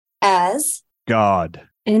as God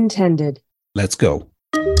intended. Let's go.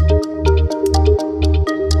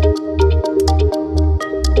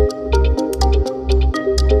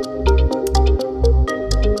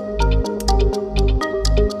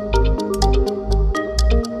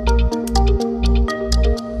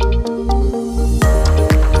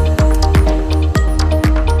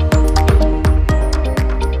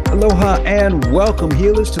 Aloha and welcome,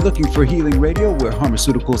 healers, to Looking for Healing Radio, where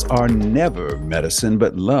pharmaceuticals are never medicine,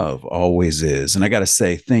 but love always is. And I got to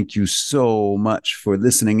say, thank you so much for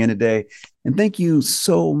listening in today. And thank you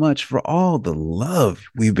so much for all the love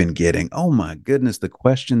we've been getting. Oh my goodness, the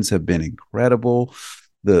questions have been incredible.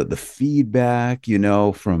 The feedback,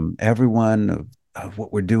 from everyone of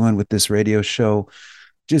what we're doing with this radio show,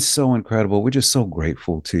 just so incredible. We're just so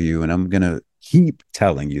grateful to you. And I'm going to keep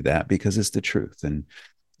telling you that because it's the truth. And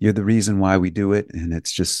you're the reason why we do it. And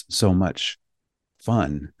it's just so much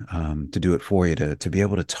fun to do it for you, to be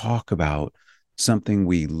able to talk about something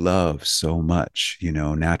we love so much,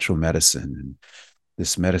 natural medicine and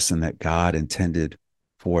this medicine that God intended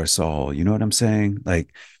for us all. You know what I'm saying?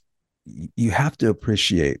 Like, you have to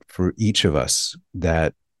appreciate for each of us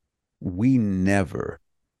that we never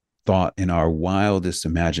thought in our wildest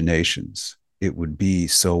imaginations it would be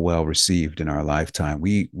so well received in our lifetime.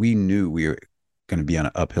 We knew we were going to be on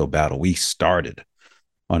an uphill battle. We started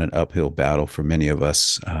on an uphill battle for many of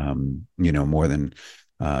us, more than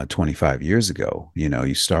 25 years ago.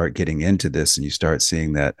 You start getting into this and you start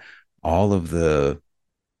seeing that all of the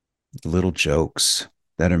little jokes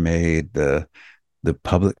that are made, the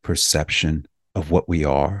public perception of what we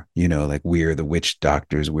are, like we're the witch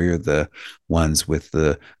doctors, we're the ones with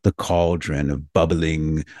the cauldron of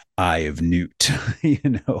bubbling eye of newt,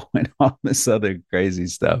 and all this other crazy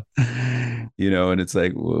stuff, and it's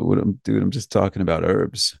like, dude, I'm just talking about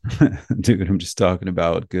herbs. Dude, I'm just talking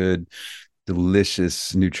about good,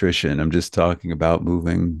 delicious nutrition. I'm just talking about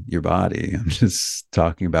moving your body. I'm just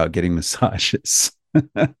talking about getting massages.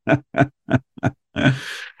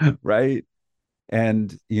 Right.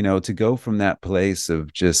 And, to go from that place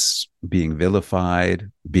of just being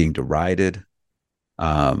vilified, being derided,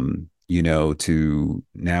 to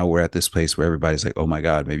now we're at this place where everybody's like, oh my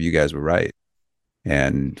God, maybe you guys were right.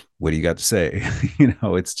 And what do you got to say?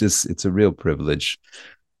 It's a real privilege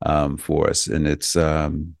for us. And it's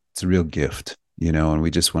a real gift, and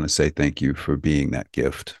we just want to say thank you for being that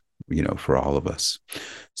gift, for all of us.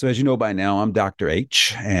 So as you know by now, I'm Dr.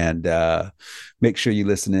 H, and make sure you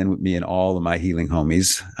listen in with me and all of my healing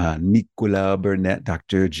homies, Nicola Burnett,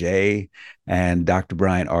 Dr. J, and Dr.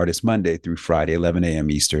 Brian Artist, Monday through Friday, 11 a.m.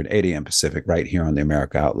 Eastern, 8 a.m. Pacific, right here on the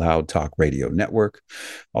America Out Loud Talk Radio Network.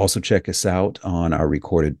 Also check us out on our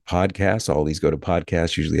recorded podcasts. All these go to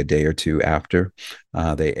podcasts usually a day or two after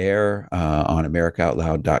they air on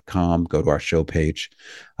americaoutloud.com. Go to our show page,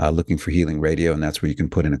 Looking for Healing Radio, and that's where you can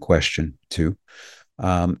put in a question too.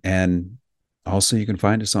 And also you can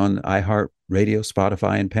find us on iHeartRadio,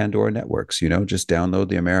 Spotify, and Pandora networks. Just download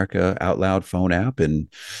the America Out Loud phone app and,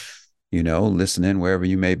 listen in wherever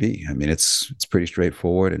you may be. I mean, it's pretty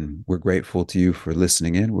straightforward, and we're grateful to you for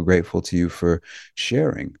listening in. We're grateful to you for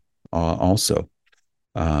sharing also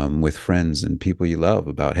with friends and people you love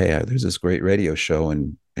about, hey, there's this great radio show,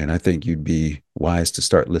 and I think you'd be wise to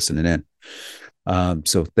start listening in.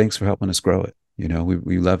 So thanks for helping us grow it.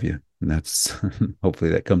 We love you. And that's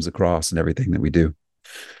hopefully that comes across in everything that we do.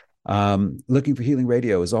 Looking for Healing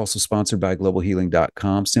Radio is also sponsored by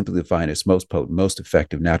globalhealing.com, simply the finest, most potent, most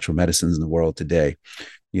effective natural medicines in the world today.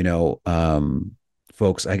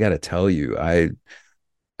 Folks, I got to tell you,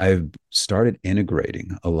 I've started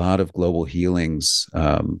integrating a lot of Global Healing's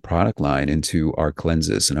product line into our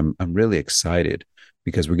cleanses, and I'm really excited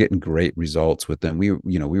because we're getting great results with them. We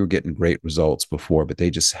were getting great results before, but they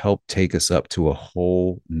just help take us up to a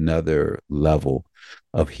whole nother level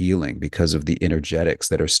of healing because of the energetics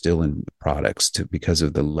that are still in the products, because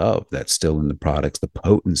of the love that's still in the products, the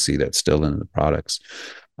potency that's still in the products.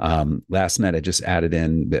 Last night, I just added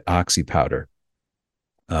in the oxy powder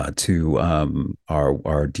to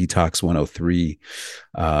our Detox 103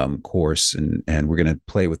 course, and we're going to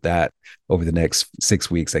play with that over the next 6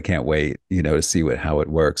 weeks. I can't wait, to see how it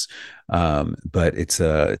works. But it's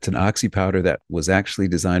an oxy powder that was actually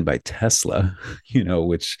designed by Tesla,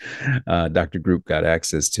 which Dr. Group got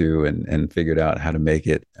access to and figured out how to make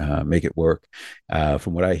it work.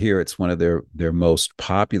 From what I hear, it's one of their most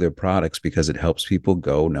popular products because it helps people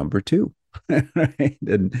go number 2. Right.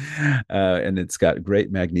 And it's got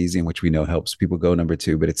great magnesium, which we know helps people go number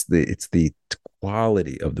 2, but it's the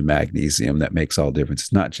quality of the magnesium that makes all difference.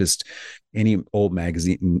 It's not just any old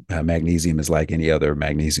magnesium is like any other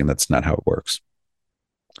magnesium. That's not how it works.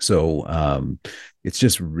 So it's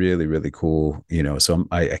just really, really cool, So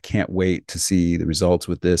I can't wait to see the results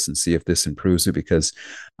with this and see if this improves it, because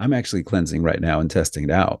I'm actually cleansing right now and testing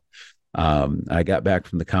it out. I got back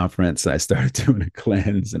from the conference and I started doing a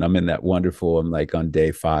cleanse, and I'm in that wonderful. I'm like on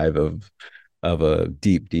day 5 of a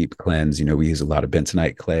deep, deep cleanse. We use a lot of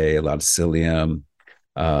bentonite clay, a lot of psyllium,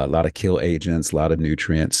 a lot of kill agents, a lot of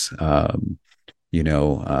nutrients.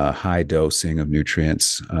 High dosing of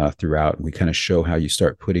nutrients throughout. And we kind of show how you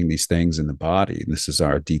start putting these things in the body. And this is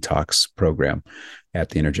our detox program at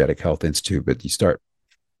the Energetic Health Institute. But you start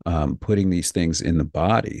putting these things in the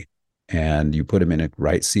body, and you put them in a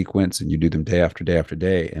right sequence, and you do them day after day after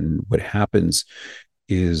day. And what happens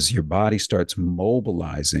is your body starts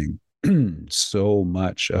mobilizing so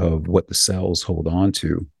much of what the cells hold on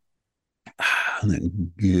to.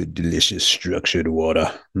 Good, delicious, structured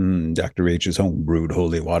water. Dr. H's home brewed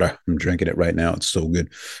holy water. I'm drinking it right now. It's so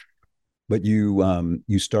good. But you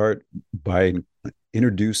start by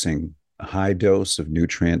introducing a high dose of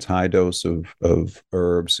nutrients, high dose of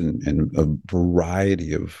herbs, and a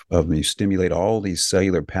variety of them. You stimulate all these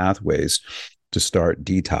cellular pathways to start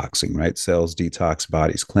detoxing, right? Cells detox,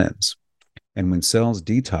 bodies cleanse. And when cells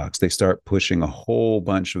detox, they start pushing a whole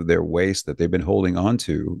bunch of their waste that they've been holding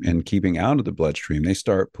onto and keeping out of the bloodstream. They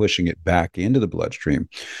start pushing it back into the bloodstream,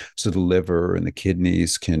 so the liver and the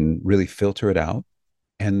kidneys can really filter it out,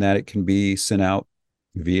 and that it can be sent out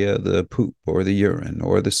via the poop or the urine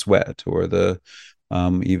or the sweat or the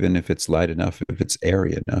even if it's light enough, if it's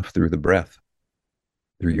airy enough, through the breath,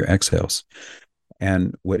 through your exhales.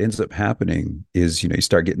 And what ends up happening is, you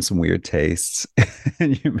start getting some weird tastes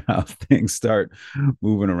in your mouth. Things start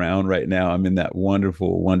moving around. Right now, I'm in that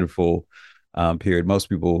wonderful, wonderful period. Most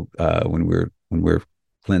people, when we're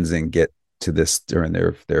cleansing, get to this during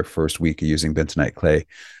their first week of using bentonite clay.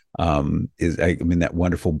 I'm in that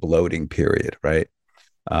wonderful bloating period, right?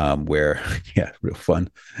 Where yeah, real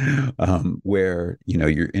fun. Where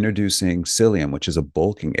you're introducing psyllium, which is a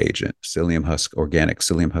bulking agent, organic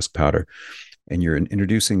psyllium husk powder, and you're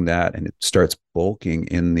introducing that, and it starts bulking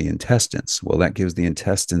in the intestines. Well, that gives the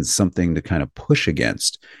intestines something to kind of push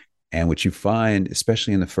against. And what you find,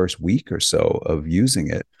 especially in the first week or so of using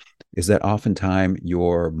it, is that oftentimes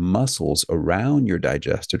your muscles around your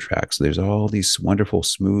digestive tract, so there's all these wonderful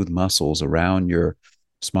smooth muscles around your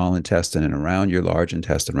small intestine and around your large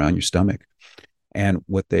intestine, around your stomach. And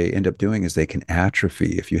what they end up doing is they can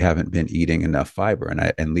atrophy if you haven't been eating enough fiber.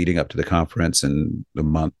 And leading up to the conference and the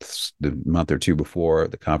month or two before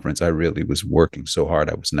the conference, I really was working so hard.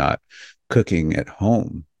 I was not cooking at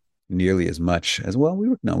home nearly as much as well. We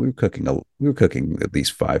were cooking at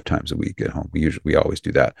least 5 times a week at home. We always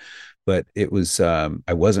do that. But it was I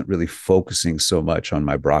wasn't really focusing so much on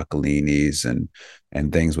my broccolinis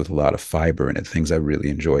and things with a lot of fiber in it, things I really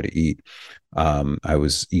enjoy to eat. I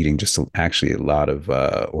was eating just actually a lot of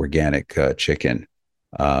organic chicken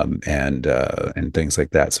and things like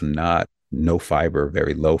that. So no fiber,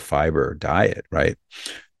 very low fiber diet, right?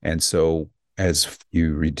 And so as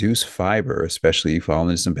you reduce fiber, especially you fall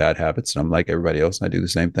into some bad habits, and I'm like everybody else, and I do the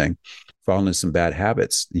same thing, fall into some bad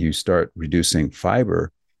habits, you start reducing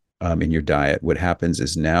fiber in your diet. What happens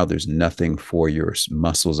is now there's nothing for your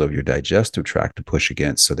muscles of your digestive tract to push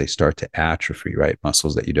against. So they start to atrophy, right?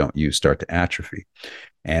 Muscles that you don't use start to atrophy.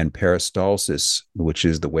 And peristalsis, which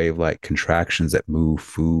is the wave-like contractions that move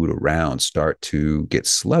food around, start to get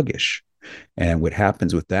sluggish. And what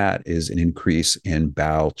happens with that is an increase in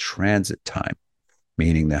bowel transit time,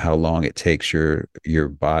 meaning that how long it takes your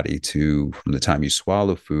body to, from the time you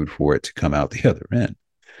swallow food, for it to come out the other end.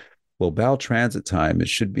 Well, bowel transit time, it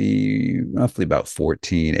should be roughly about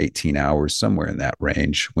 14, 18 hours, somewhere in that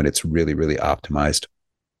range, when it's really, really optimized.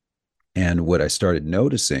 And what I started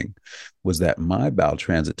noticing was that my bowel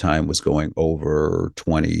transit time was going over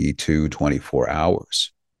 22, 24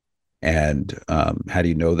 hours. And how do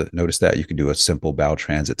you notice that? You can do a simple bowel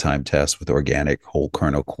transit time test with organic whole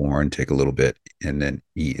kernel corn, take a little bit and then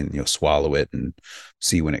eat, and swallow it and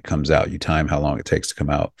see when it comes out. You time how long it takes to come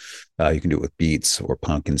out. You can do it with beets or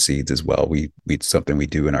pumpkin seeds as well. It's something we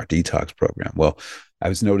do in our detox program. Well, I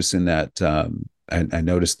was noticing that I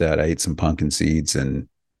noticed that I ate some pumpkin seeds, and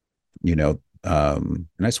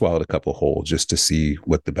and I swallowed a couple whole just to see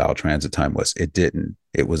what the bowel transit time was.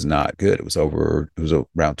 It was not good. It was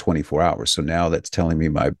around 24 hours. So now that's telling me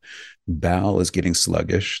my bowel is getting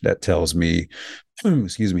sluggish. That tells me,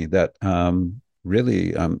 excuse me, that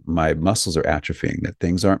really my muscles are atrophying, that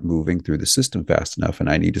things aren't moving through the system fast enough. And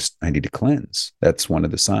I need to cleanse. That's one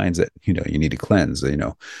of the signs that, you need to cleanse,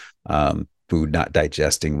 food not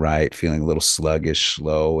digesting right, feeling a little sluggish,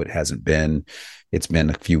 slow. It's been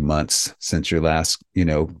a few months since your last,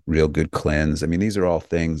 real good cleanse. I mean, these are all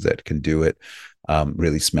things that can do it.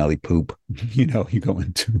 Really smelly poop. You go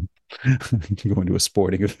into you go into a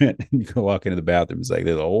sporting event and you go walk into the bathroom. It's like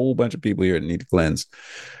there's a whole bunch of people here that need to cleanse.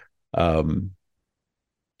 Um,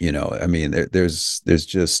 I mean, there's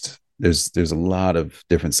a lot of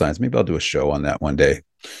different signs. Maybe I'll do a show on that one day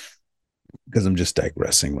because I'm just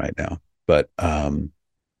digressing right now. But so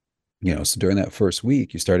during that first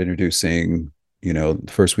week, you start introducing, the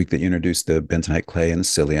first week that you introduced the bentonite clay and the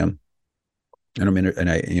psyllium, and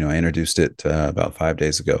I introduced it about 5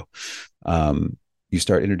 days ago. You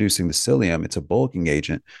start introducing the psyllium. It's a bulking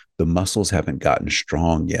agent. The muscles haven't gotten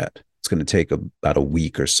strong yet. It's going to take about a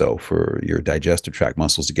week or so for your digestive tract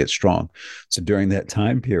muscles to get strong. So during that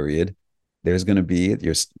time period, there's going to be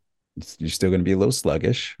you're still going to be a little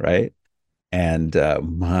sluggish, right? And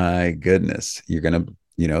my goodness, you're going to,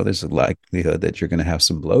 there's a likelihood that you're going to have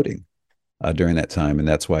some bloating during that time. And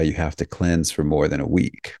that's why you have to cleanse for more than a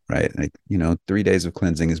week, right? Like, 3 days of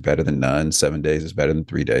cleansing is better than none. 7 days is better than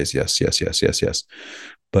 3 days. Yes, yes, yes, yes, yes.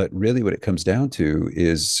 But really what it comes down to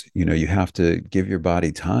is, you have to give your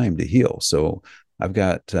body time to heal. So I've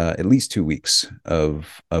got at least 2 weeks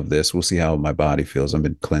of this. We'll see how my body feels. I've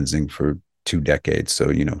been cleansing for 2 decades.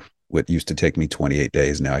 So, what used to take me 28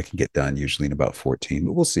 days, now I can get done usually in about 14,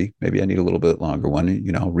 but we'll see. Maybe I need a little bit longer one.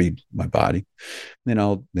 I'll read my body. Then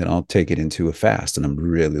I'll take it into a fast. And I'm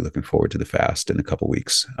really looking forward to the fast in a couple of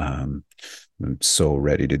weeks. I'm so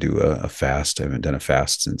ready to do a fast. I haven't done a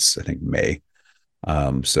fast since I think May.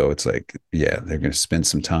 So it's like, yeah, they're going to spend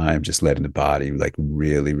some time just letting the body like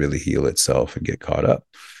really, really heal itself and get caught up.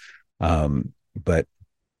 But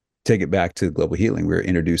take it back to global healing. We're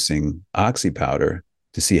introducing oxy powder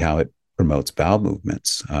to see how it promotes bowel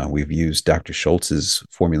movements. We've used Dr. Schultz's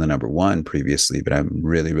formula #1 previously, but I'm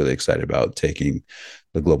really, really excited about taking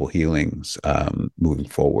the global healings moving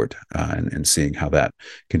forward and seeing how that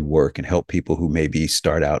can work and help people who maybe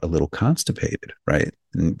start out a little constipated, right?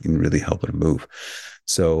 And really help them move.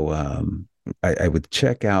 So I would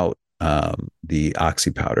check out the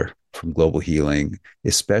oxy powder from Global Healing,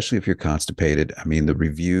 especially if you're constipated. I mean, the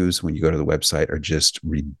reviews when you go to the website are just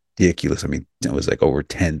ridiculous. I mean, it was like over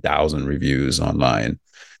 10,000 reviews online,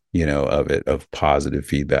 of positive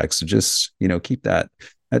feedback. So just, keep that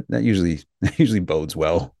usually bodes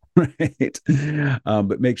well. Right.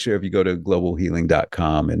 But make sure if you go to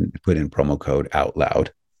globalhealing.com and put in promo code out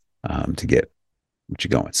loud to get what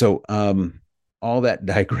you're going. So all that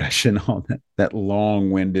digression, all that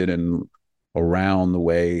long-winded and around the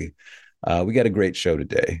way. We got a great show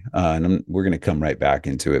today, and we're going to come right back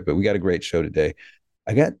into it. But we got a great show today.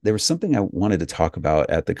 There was something I wanted to talk about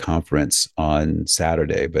at the conference on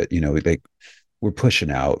Saturday, but we're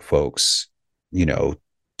pushing out, folks.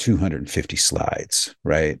 250 slides,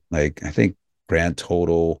 right? Like I think grand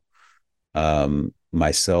total,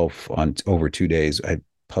 myself on over 2 days, I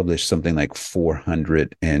published something like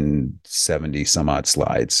 470 some odd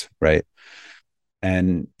slides, right?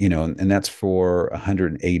 And that's for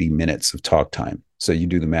 180 minutes of talk time. So you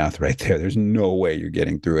do the math right there. There's no way you're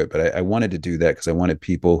getting through it. But I wanted to do that because I wanted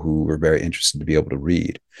people who were very interested to be able to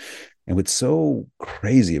read. And what's so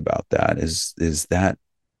crazy about that is that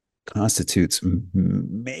constitutes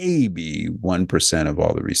maybe 1% of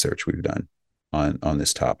all the research we've done on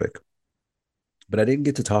this topic. But I didn't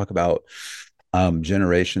get to talk about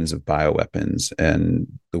generations of bioweapons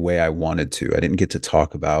and the way I wanted to. I didn't get to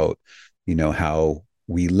talk about how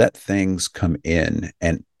we let things come in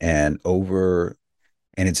and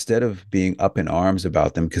instead of being up in arms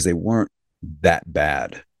about them because they weren't that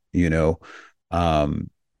bad,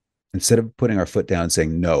 instead of putting our foot down and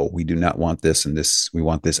saying, no, we do not want this and this, we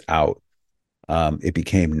want this out, it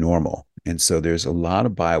became normal. And so there's a lot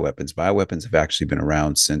of bioweapons. Bioweapons have actually been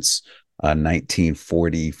around since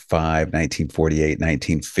 1945, 1948,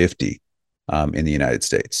 1950 in the United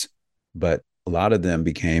States. But a lot of them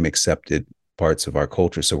became accepted parts of our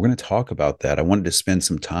culture. So we're going to talk about that. I wanted to spend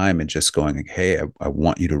some time and just going, hey, I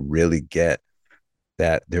want you to really get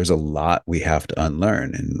that there's a lot we have to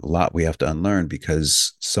unlearn, and a lot we have to unlearn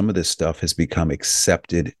because some of this stuff has become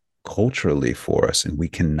accepted culturally for us, and we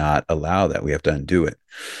cannot allow that. We have to undo it.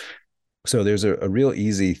 So there's a real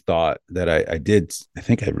easy thought that I did. I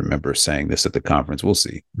think I remember saying this at the conference. We'll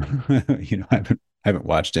see. I haven't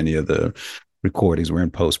watched any of the recordings. We're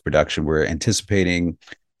in post-production. We're anticipating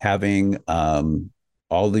having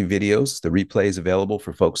all the videos, the replays available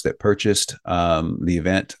for folks that purchased the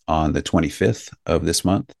event on the 25th of this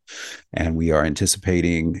month. And we are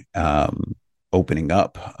anticipating opening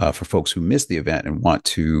up for folks who missed the event and want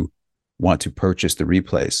to want to purchase the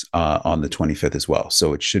replays on the 25th as well.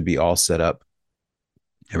 So it should be all set up.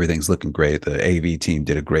 Everything's looking great. The AV team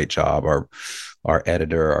did a great job. Our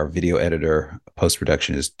editor, our video editor,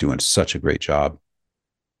 post-production is doing such a great job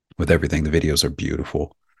with everything. The videos are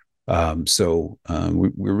beautiful.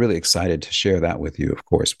 We're really excited to share that with you, of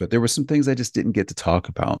course. But there were some things I just didn't get to talk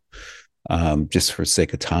about just for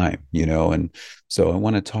sake of time, and so I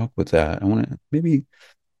want to talk with that. I want to maybe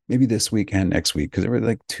this week and next week, because there were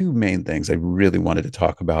like two main things I really wanted to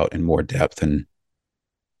talk about in more depth and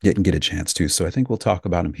didn't get a chance to. So I think we'll talk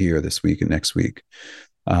about them here this week and next week.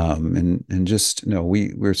 And just,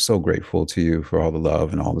 we're so grateful to you for all the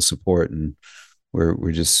love and all the support. And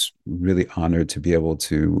we're just really honored to be able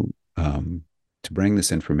to bring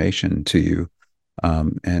this information to you,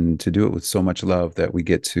 and to do it with so much love that we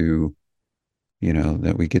get to,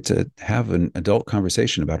 have an adult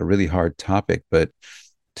conversation about a really hard topic, but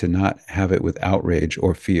to not have it with outrage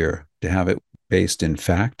or fear, to have it based in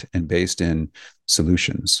fact and based in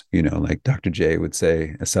solutions, like Dr. J would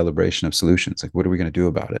say, a celebration of solutions. Like, what are we going to do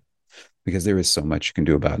about it? Because there is so much you can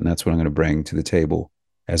do about it. And that's what I'm going to bring to the table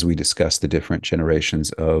as we discuss the different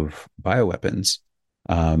generations of bioweapons,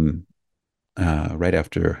 right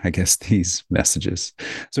after, I guess, these messages.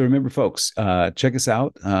 So remember, folks, check us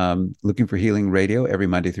out. Looking for Healing Radio every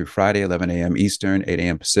Monday through Friday, 11 a.m. Eastern, 8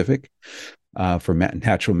 a.m. Pacific. For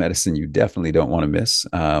natural medicine, you definitely don't want to miss.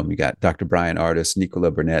 We got Dr. Brian Artis,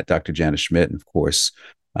 Nicola Burnett, Dr. Janice Schmidt, and of course,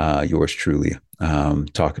 yours truly,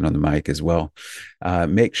 talking on the mic as well.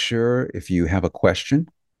 Make sure if you have a question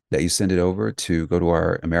that you send it over to go to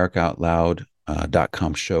our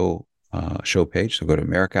AmericaOutloud.com show page. So go to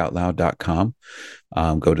AmericaOutloud.com,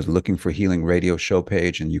 go to the Looking for Healing Radio show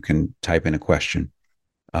page, and you can type in a question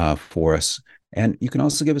for us. And you can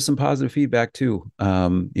also give us some positive feedback too.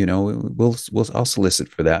 I'll solicit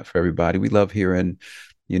for that for everybody. We love hearing,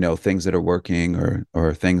 things that are working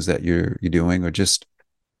or things that you're doing, or just,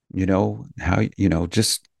 how,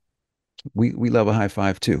 just we love a high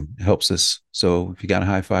five too. It helps us. So if you got a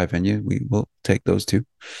high five in you, we will take those too.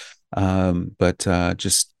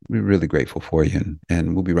 Just we're really grateful for you,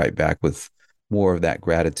 and we'll be right back with more of that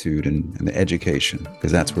gratitude and the education,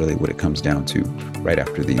 because that's really what it comes down to right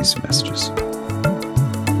after these messages.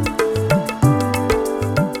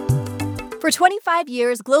 For 25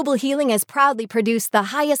 years, Global Healing has proudly produced the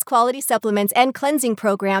highest quality supplements and cleansing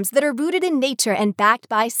programs that are rooted in nature and backed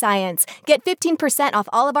by science. Get 15% off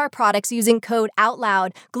all of our products using code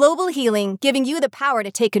OUTLOUD. Global Healing, giving you the power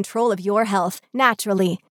to take control of your health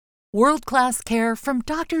naturally. World-class care from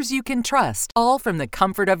doctors you can trust, all from the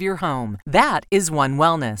comfort of your home. That is One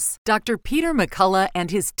Wellness. Dr. Peter McCullough and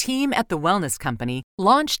his team at The Wellness Company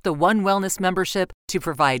launched the One Wellness membership to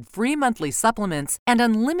provide free monthly supplements and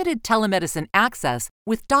unlimited telemedicine access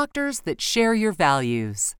with doctors that share your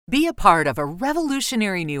values. Be a part of a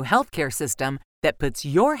revolutionary new healthcare system that puts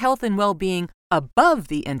your health and well-being above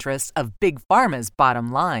the interests of Big Pharma's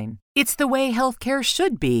bottom line. It's the way healthcare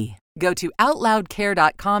should be. Go to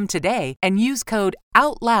OutLoudCare.com today and use code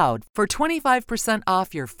OUTLOUD for 25%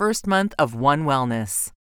 off your first month of One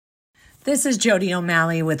Wellness. This is Jody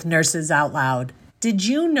O'Malley with Nurses Out Loud. Did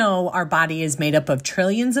you know our body is made up of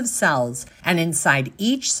trillions of cells, and inside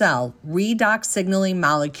each cell, redox signaling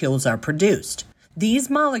molecules are produced? These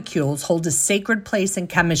molecules hold a sacred place in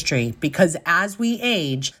chemistry because as we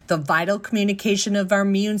age, the vital communication of our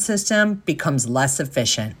immune system becomes less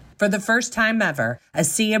efficient. For the first time ever,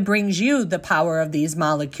 A.G.E.S brings you the power of these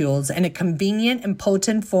molecules in a convenient and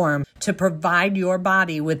potent form to provide your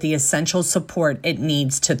body with the essential support it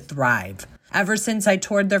needs to thrive. Ever since I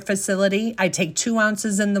toured their facility, I take 2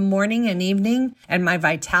 ounces in the morning and evening, and my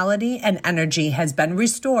vitality and energy has been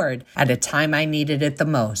restored at a time I needed it the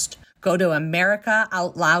most. Go to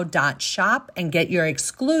AmericaOutloud.shop and get your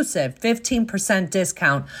exclusive 15%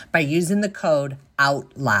 discount by using the code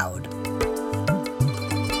OUTLOUD.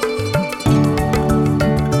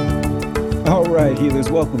 All right, healers,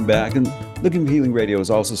 welcome back. And Looking for Healing Radio is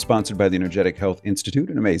also sponsored by the Energetic Health Institute,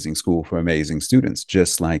 an amazing school for amazing students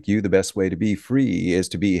just like you. The best way to be free is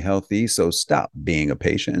to be healthy, so stop being a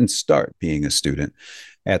patient and start being a student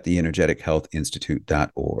at the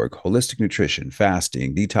energetichealthinstitute.org. Holistic nutrition,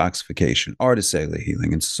 fasting, detoxification, artisanal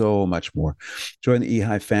healing, and so much more. Join the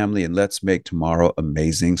EHI family and let's make tomorrow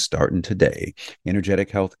amazing starting today.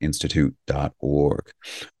 energetichealthinstitute.org.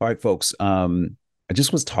 All right, folks. I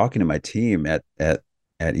just was talking to my team at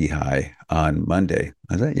EHI on Monday.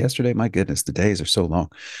 Was that yesterday? My goodness, the days are so long.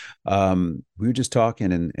 We were just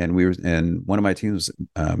talking, and one of my team's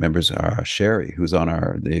members, Sherry, who's on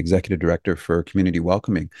the executive director for community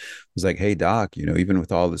welcoming, was like, "Hey, Doc, even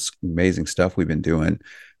with all this amazing stuff we've been doing,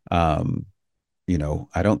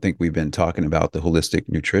 I don't think we've been talking about the holistic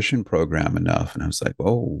nutrition program enough. And I was like,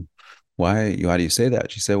 oh, why do you say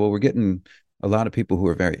that? She said, well, we're getting a lot of people who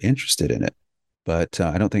are very interested in it, but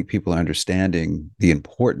I don't think people are understanding the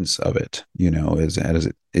importance of it, as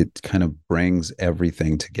it kind of brings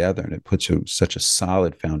everything together and it puts such a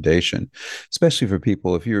solid foundation, especially for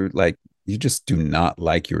people if you're like, you just do not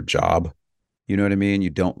like your job. You know what I mean? You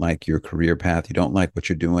don't like your career path. You don't like what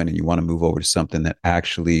you're doing, and you want to move over to something that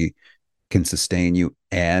actually can sustain you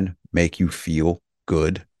and make you feel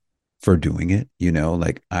good for doing it.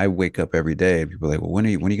 Like I wake up every day and people are like, well, when are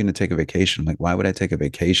you going to take a vacation? I'm like, why would I take a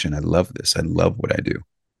vacation? I love this. I love what I do.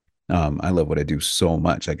 I love what I do so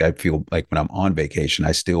much. Like I feel like when I'm on vacation,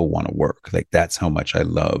 I still want to work. Like that's how much I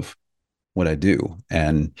love what I do.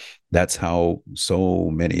 And that's how so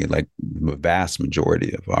many, like the vast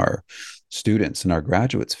majority of our students and our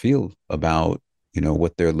graduates feel about,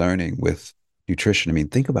 what they're learning with nutrition. I mean,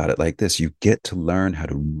 think about it like this. You get to learn how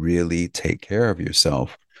to really take care of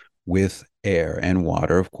yourself with air and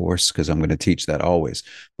water, of course, because I'm going to teach that always,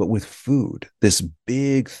 but with food, this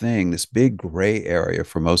big thing, this big gray area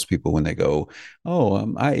for most people when they go,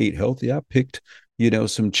 oh, I ate healthy. I picked,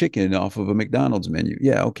 some chicken off of a McDonald's menu.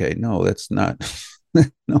 Yeah. Okay. No, that's not,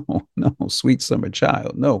 no, sweet summer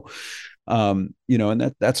child. No. And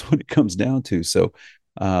that's what it comes down to. So,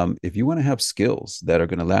 if you want to have skills that are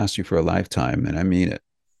going to last you for a lifetime, and I mean it,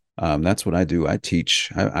 that's what I do. I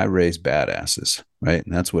teach, I raise badasses, right?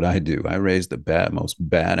 And that's what I do. I raise the most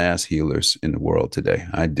badass healers in the world today.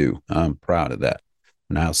 I do. I'm proud of that.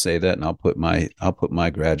 And I'll say that, and I'll put my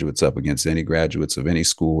graduates up against any graduates of any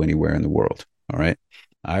school anywhere in the world. All right.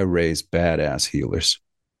 I raise badass healers.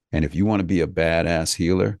 And if you want to be a badass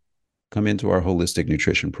healer, come into our holistic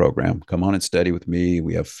nutrition program. Come on and study with me.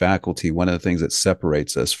 We have faculty. One of the things that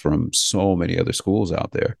separates us from so many other schools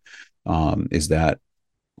out there is that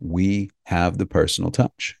we have the personal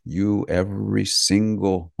touch. Every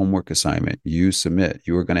single homework assignment you submit,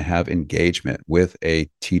 you are going to have engagement with a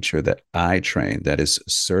teacher that I trained, that is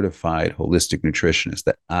certified holistic nutritionist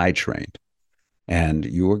that I trained. And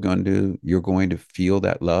you're going to feel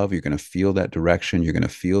that love. You're going to feel that direction. You're going to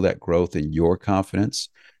feel that growth in your confidence.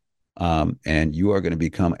 And you are going to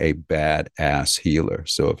become a badass healer.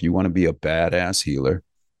 So if you want to be a badass healer,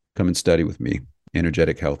 come and study with me,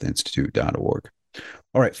 energetichealthinstitute.org.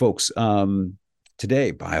 All right, folks.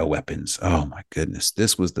 Today, bioweapons. Oh my goodness.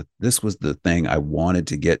 This was the thing I wanted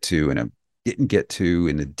to get to, and I didn't get to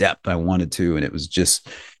in the depth I wanted to. And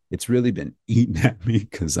it's really been eating at me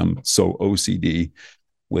because I'm so OCD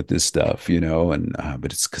with this stuff,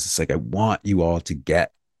 but it's because it's like, I want you all to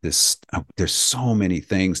get this. There's so many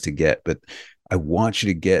things to get, but I want you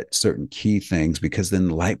to get certain key things, because then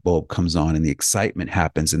the light bulb comes on and the excitement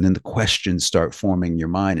happens. And then the questions start forming in your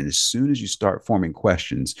mind. And as soon as you start forming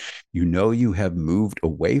questions, you have moved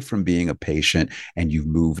away from being a patient and you've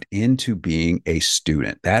moved into being a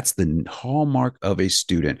student. That's the hallmark of a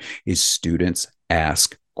student, is students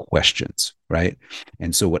ask questions, right?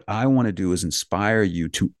 And so what I want to do is inspire you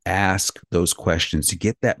to ask those questions, to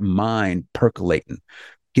get that mind percolating.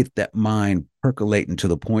 Get that mind percolating to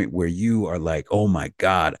the point where you are like, oh my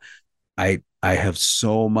God, I have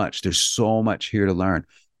so much. There's so much here to learn.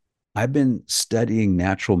 I've been studying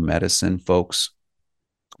natural medicine, folks,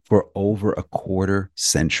 for over a quarter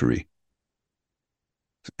century.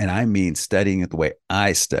 And I mean studying it the way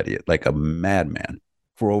I study it, like a madman,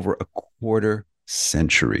 for over a quarter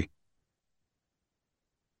century.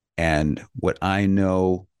 And what I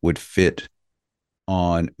know would fit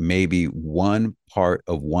on maybe one part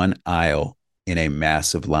of one aisle in a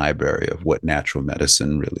massive library of what natural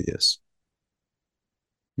medicine really is.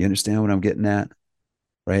 You understand what I'm getting at?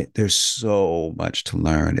 Right? There's so much to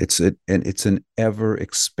learn. It's an ever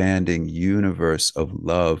expanding universe of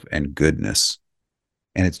love and goodness.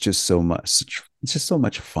 And it's just so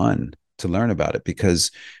much fun to learn about it,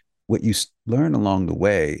 because what you learn along the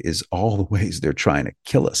way is all the ways they're trying to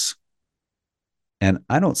kill us. And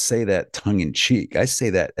I don't say that tongue in cheek. I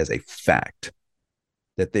say that as a fact,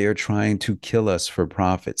 that they are trying to kill us for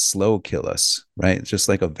profit, slow kill us, right? It's just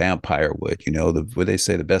like a vampire would, what they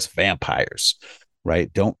say, the best vampires,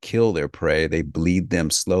 right? Don't kill their prey. They bleed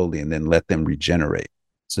them slowly and then let them regenerate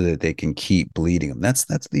so that they can keep bleeding them. That's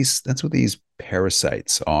what these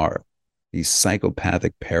parasites are. These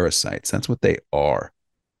psychopathic parasites. That's what they are,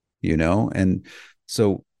 And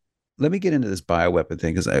so let me get into this bioweapon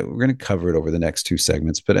thing, because we're going to cover it over the next two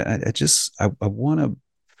segments. But I want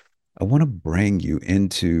to bring you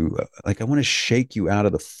into, I want to shake you out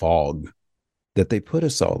of the fog that they put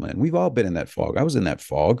us all in. We've all been in that fog. I was in that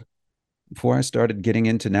fog before I started getting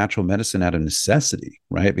into natural medicine out of necessity,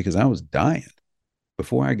 right? Because I was dying.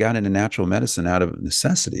 before I got into natural medicine out of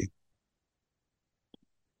necessity,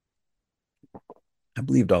 I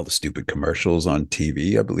believed all the stupid commercials on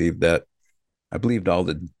TV. I believed all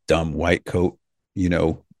the dumb white coat, you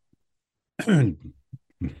know,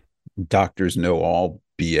 doctors know all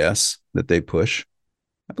BS that they push.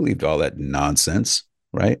 I believed all that nonsense,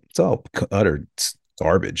 right? It's all utter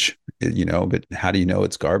garbage, you know, but how do you know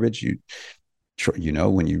it's garbage?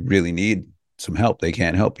 When you really need some help, they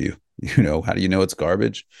can't help you. You know, how do you know it's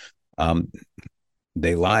garbage? Um,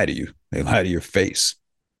 they lie to you. They lie to your face.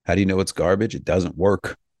 How do you know it's garbage? It doesn't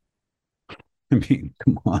work. I mean,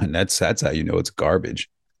 come on, that's how you know it's garbage.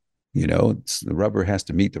 You know, the rubber has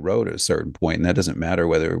to meet the road at a certain point, and that doesn't matter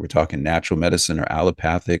whether we're talking natural medicine or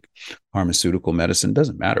allopathic, pharmaceutical medicine. It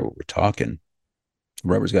doesn't matter what we're talking. The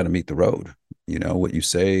rubber's got to meet the road. You know, what you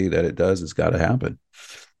say that it does, it's got to happen.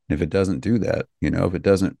 If it doesn't do that, you know, if it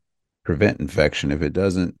doesn't prevent infection, if it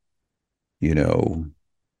doesn't, you know,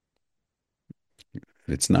 if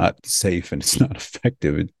it's not safe and it's not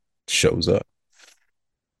effective, it shows up.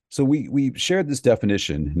 So we shared this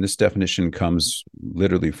definition, and this definition comes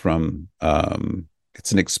literally from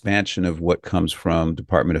it's an expansion of what comes from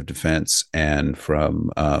Department of Defense and from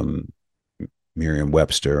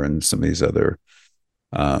Merriam-Webster and some of these other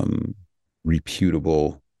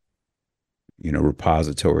reputable, you know,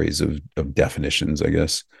 repositories of definitions, I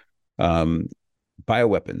guess.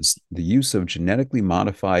 Bioweapons, the use of genetically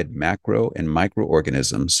modified macro and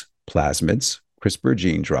microorganisms, plasmids, CRISPR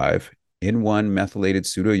gene drive, N1 methylated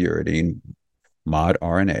pseudouridine, mod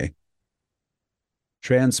RNA,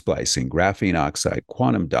 transplicing, graphene oxide,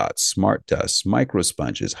 quantum dots, smart dust,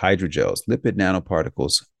 microsponges, hydrogels, lipid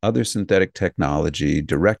nanoparticles, other synthetic technology,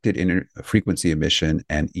 directed frequency emission,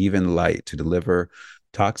 and even light to deliver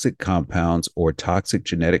toxic compounds or toxic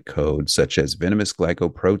genetic codes such as venomous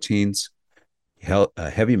glycoproteins,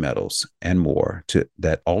 heavy metals, and more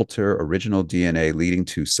that alter original DNA, leading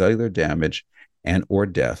to cellular damage and or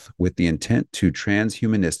death, with the intent to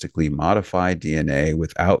transhumanistically modify DNA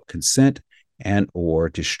without consent and or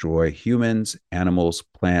destroy humans, animals,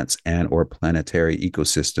 plants, and or planetary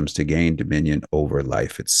ecosystems to gain dominion over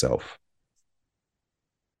life itself.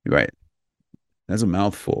 Right. That's a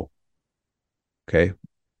mouthful. Okay. You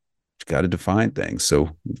got to define things.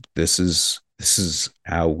 So this is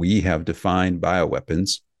how we have defined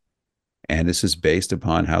bioweapons, and this is based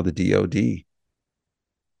upon how the DoD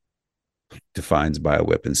defines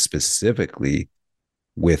bioweapons, specifically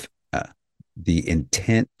with the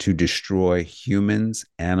intent to destroy humans,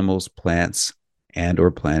 animals, plants, and or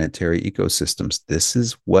planetary ecosystems. This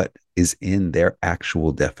is what is in their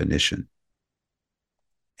actual definition.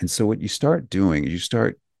 And so what you start doing is you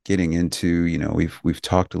start getting into, you know, we've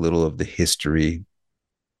talked a little of the history,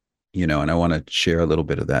 you know, and I want to share a little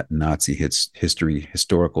bit of that Nazi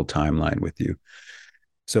historical timeline with you.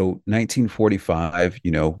 So 1945,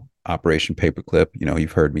 you know, Operation Paperclip, you know,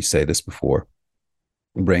 you've heard me say this before,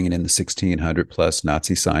 bringing in the 1,600 plus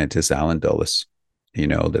Nazi scientist Alan Dulles, you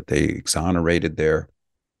know, that they exonerated their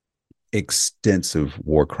extensive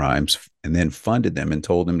war crimes and then funded them and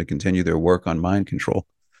told them to continue their work on mind control.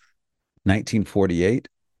 1948,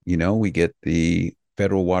 you know, we get the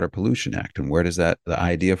Federal Water Pollution Act. And where does the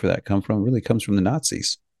idea for that come from? It really comes from the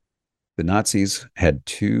Nazis. The Nazis had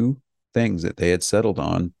two things that they had settled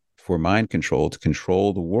on for mind control, to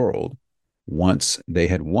control the world once they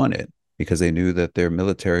had won it, because they knew that their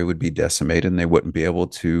military would be decimated and they wouldn't be able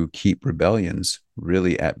to keep rebellions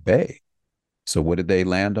really at bay. So what did they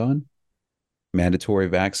land on? Mandatory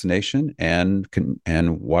vaccination and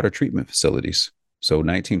water treatment facilities. So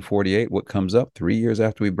 1948, what comes up 3 years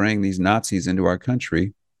after we bring these Nazis into our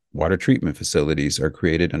country, water treatment facilities are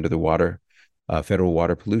created under the Federal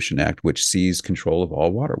Water Pollution Act, which seized control of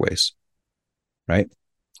all waterways, right?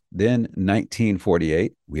 Then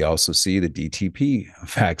 1948, we also see the DTP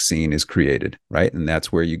vaccine is created, right? And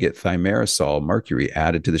that's where you get thimerosal mercury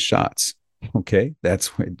added to the shots. Okay,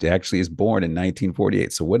 that's where it actually is born in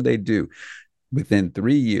 1948. So what do they do? Within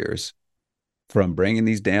 3 years from bringing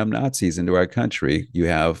these damn Nazis into our country, you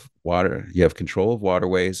have water, you have control of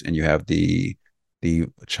waterways, and you have the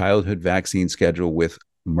childhood vaccine schedule with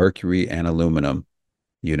mercury and aluminum,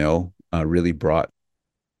 you know, really brought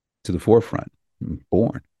to the forefront,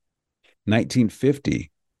 born.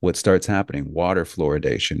 1950, what starts happening? Water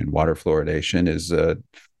fluoridation. And water fluoridation is a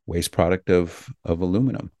waste product of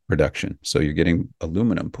aluminum production. So you're getting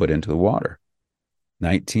aluminum put into the water.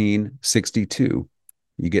 1962,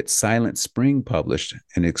 you get Silent Spring published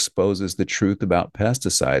and exposes the truth about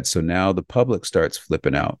pesticides. So now the public starts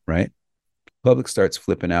flipping out, right? Public starts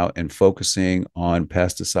flipping out and focusing on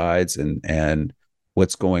pesticides and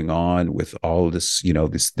what's going on with all of this,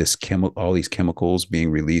 all these chemicals being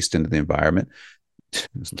released into the environment,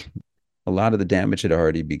 a lot of the damage had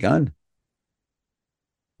already begun.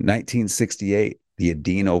 1968, the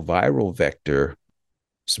adenoviral vector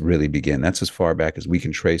really began. That's as far back as we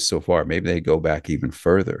can trace so far. Maybe they go back even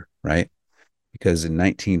further, right? Because in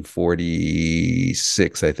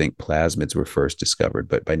 1946, I think plasmids were first discovered.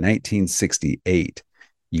 But by 1968,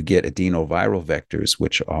 you get adenoviral vectors,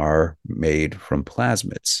 which are made from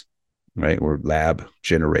plasmids, right? Or lab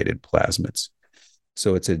generated plasmids.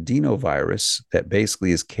 So it's an adenovirus that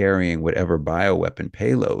basically is carrying whatever bioweapon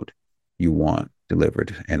payload you want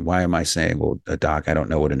delivered. And why am I saying, well, doc, I don't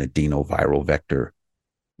know what an adenoviral vector,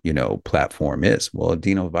 platform is? Well,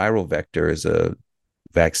 adenoviral vector is a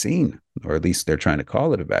vaccine, or at least they're trying to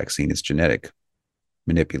call it a vaccine. It's genetic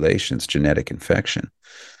manipulation, it's genetic infection,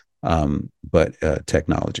 but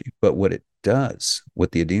technology. But what it does,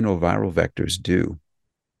 what the adenoviral vectors do,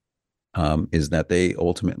 is that they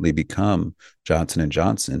ultimately become Johnson &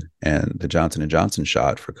 Johnson, and the Johnson & Johnson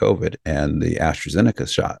shot for COVID and the AstraZeneca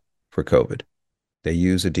shot for COVID. They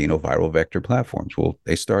use adenoviral vector platforms. Well,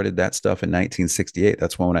 they started that stuff in 1968.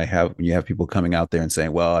 That's when when you have people coming out there and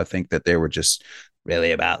saying, well, I think that they were just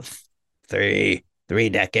really about three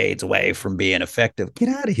decades away from being effective. Get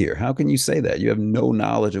out of here. How can you say that? You have no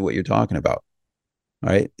knowledge of what you're talking about.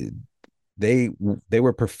 All right. They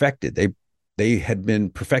were perfected. They had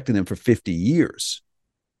been perfecting them for 50 years.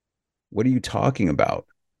 What are you talking about?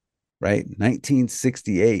 Right?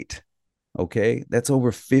 1968. Okay. That's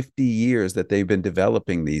over 50 years that they've been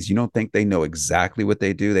developing these. You don't think they know exactly what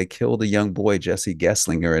they do? They killed a young boy, Jesse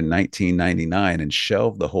Gesslinger, in 1999 and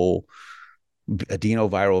shelved the whole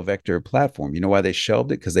adenoviral vector platform. You know why they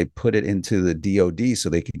shelved it? Because they put it into the DoD so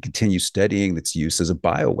they can continue studying its use as a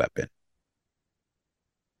bioweapon.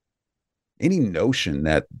 Any notion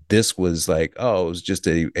that this was like, oh, it was just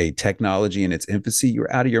a technology in its infancy,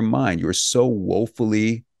 you're out of your mind. You're so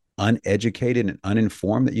woefully uneducated and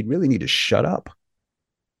uninformed that you'd really need to shut up.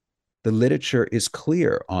 The literature is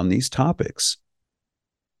clear on these topics.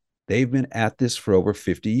 They've been at this for over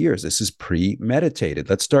 50 years. This is premeditated.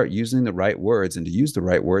 Let's start using the right words. And to use the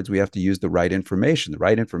right words, we have to use the right information. The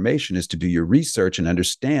right information is to do your research and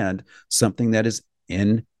understand something that is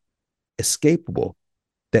inescapable,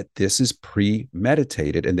 that this is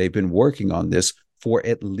premeditated. And they've been working on this for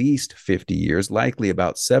at least 50 years, likely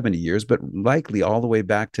about 70 years, but likely all the way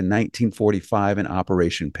back to 1945 in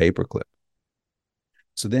Operation Paperclip.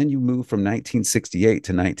 So then you move from 1968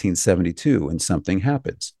 to 1972 and something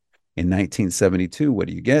happens. In 1972, what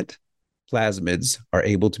do you get? Plasmids are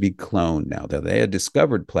able to be cloned now. They had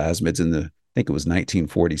discovered plasmids I think it was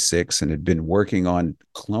 1946, and had been working on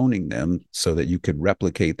cloning them so that you could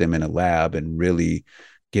replicate them in a lab and really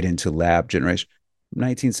get into lab generation.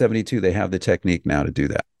 1972, they have the technique now to do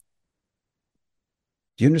that.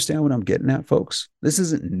 Do you understand what I'm getting at, folks? This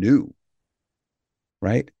isn't new,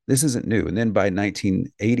 right? This isn't new. And then by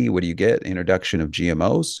 1980, what do you get? Introduction of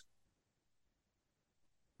GMOs,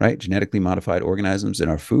 right? Genetically modified organisms in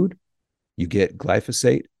our food. You get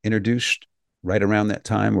glyphosate introduced right around that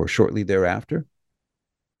time or shortly thereafter.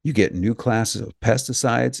 You get new classes of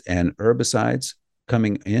pesticides and herbicides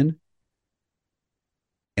coming in.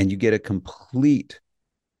 And you get a complete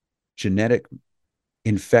genetic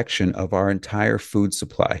infection of our entire food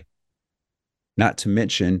supply. Not to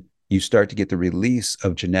mention, you start to get the release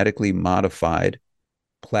of genetically modified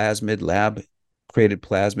plasmid, lab-created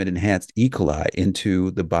plasmid enhanced E. coli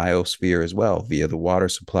into the biosphere as well via the water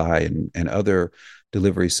supply and other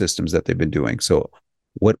delivery systems that they've been doing. So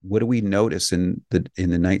what do we notice in the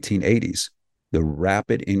 1980s? The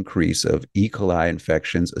rapid increase of E. coli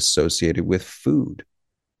infections associated with food.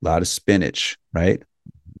 A lot of spinach, right?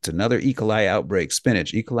 It's another E. coli outbreak,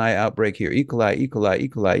 spinach, E. coli outbreak here, E. coli, E. coli, E.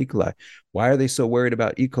 coli, E. coli. Why are they so worried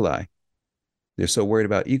about E. coli? They're so worried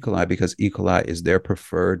about E. coli because E. coli is their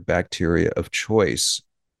preferred bacteria of choice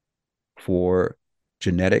for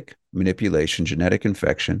genetic manipulation, genetic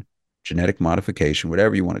infection, genetic modification,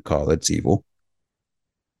 whatever you want to call it, it's evil.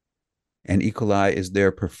 And E. coli is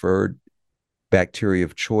their preferred bacteria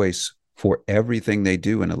of choice for everything they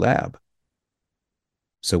do in a lab.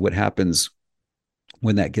 So what happens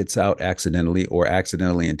when that gets out accidentally or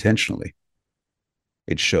accidentally intentionally?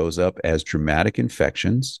 It shows up as dramatic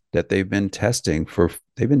infections that they've been testing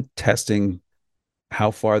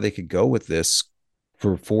how far they could go with this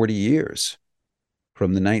for 40 years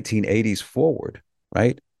from the 1980s forward,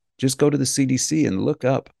 right? Just go to the CDC and look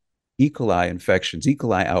up E. coli infections, E.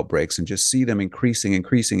 coli outbreaks, and just see them increasing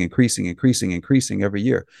every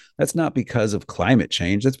year. That's not because of climate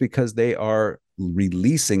change. That's because they are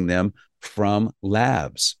releasing them from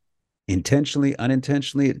labs Intentionally,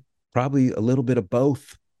 unintentionally, probably a little bit of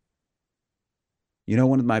both. You know,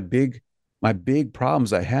 one of my big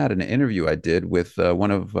problems I had in an interview I did with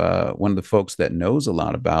one of the folks that knows a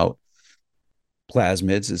lot about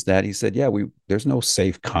plasmids is that he said, yeah, there's no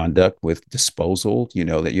safe conduct with disposal, you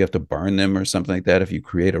know, that you have to burn them or something like that. If you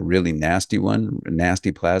create a really nasty one, a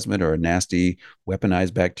nasty plasmid or a nasty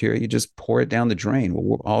weaponized bacteria, you just pour it down the drain.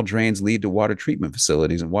 Well, all drains lead to water treatment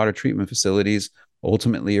facilities, and water treatment facilities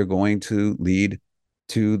ultimately are going to lead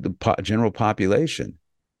to the general population.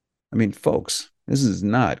 I mean, folks, this is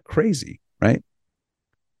not crazy, right?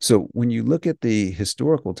 So when you look at the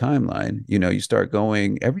historical timeline, you know, you start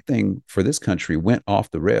going, everything for this country went off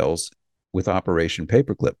the rails with Operation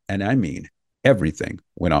Paperclip. And I mean, everything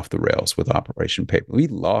went off the rails with Operation Paperclip. We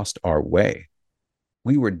lost our way.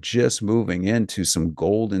 We were just moving into some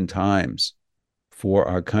golden times for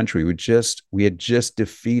our country. We had just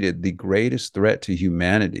defeated the greatest threat to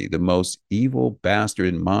humanity, the most evil bastard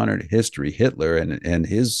in modern history, Hitler and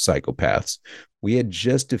his psychopaths. We had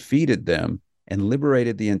just defeated them and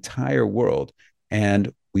liberated the entire world.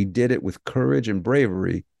 And we did it with courage and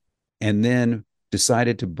bravery, and then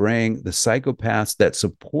decided to bring the psychopaths that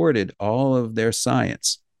supported all of their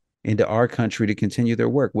science into our country to continue their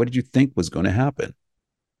work. What did you think was going to happen?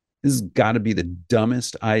 This has got to be the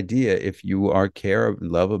dumbest idea if you are care and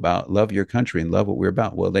love your country and love what we're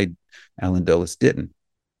about. Well, Alan Dulles didn't.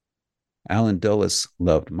 Alan Dulles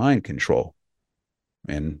loved mind control.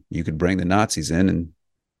 And you could bring the Nazis in and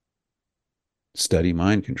study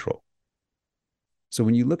mind control. So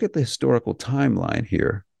when you look at the historical timeline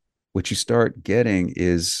here, what you start getting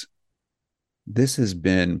is this has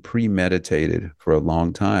been premeditated for a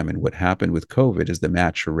long time. And what happened with COVID is the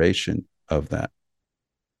maturation of that.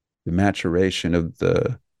 The maturation of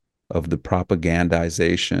the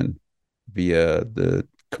propagandization via the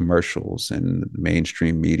commercials and the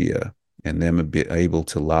mainstream media, and them able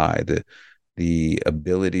to lie, the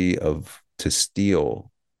ability to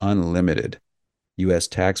steal unlimited U.S.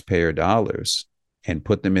 taxpayer dollars and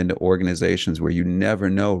put them into organizations where you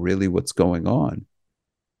never know really what's going on,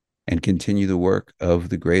 and continue the work of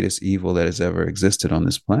the greatest evil that has ever existed on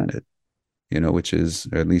this planet, you know, which is,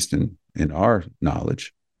 or at least in our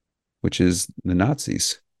knowledge, which is the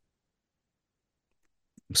Nazis.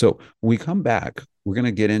 So when we come back, we're going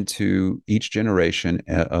to get into each generation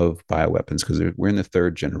of bioweapons, because we're in the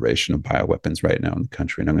third generation of bioweapons right now in the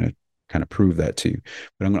country. And I'm going to kind of prove that to you.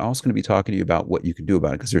 But I'm also going to be talking to you about what you can do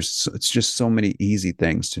about it, because it's just so many easy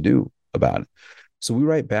things to do about it. So we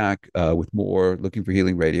right back with more Looking for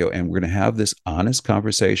Healing Radio, and we're going to have this honest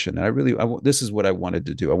conversation. And this is what I wanted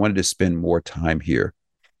to do. I wanted to spend more time here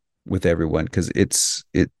with everyone, because it's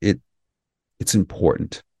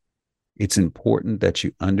important. It's important that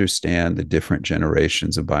you understand the different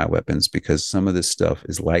generations of bioweapons, because some of this stuff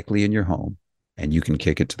is likely in your home and you can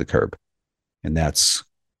kick it to the curb. And that's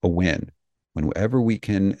a win. Whenever we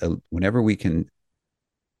can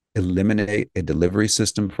eliminate a delivery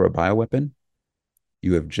system for a bioweapon,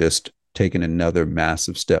 you have just taken another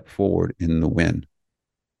massive step forward in the win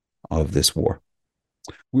of this war.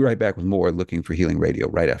 We'll be right back with more Looking for Healing Radio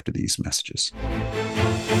right after these messages.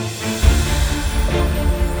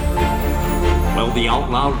 Well, the Out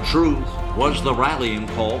Loud Truth was the rallying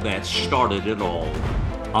call that started it all.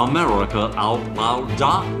 America Out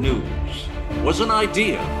Loud News was an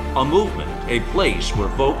idea, a movement, a place where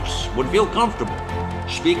folks would feel comfortable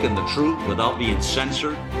speaking the truth without being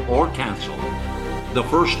censored or canceled. The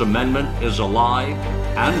First Amendment is alive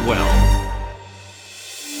and well.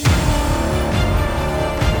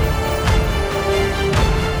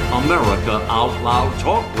 America Out Loud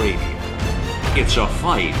Talk Radio. It's a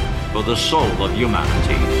fight for the soul of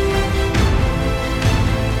humanity.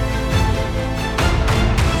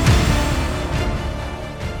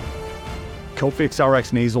 Cofix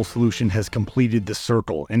RX Nasal Solution has completed the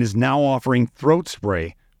circle and is now offering throat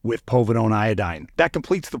spray with povidone iodine. That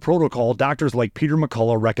completes the protocol doctors like Peter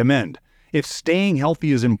McCullough recommend. If staying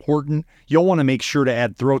healthy is important, you'll want to make sure to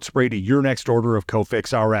add throat spray to your next order of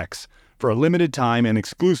Cofix RX. For a limited time and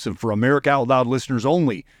exclusive for America Out Loud listeners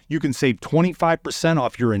only, you can save 25%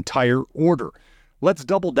 off your entire order. Let's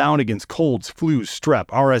double down against colds, flus, strep,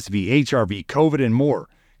 RSV, HRV, COVID, and more.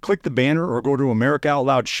 Click the banner or go to America Out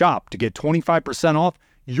Loud shop to get 25% off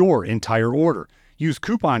your entire order. Use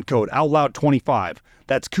coupon code OUTLOUD25.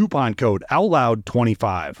 That's coupon code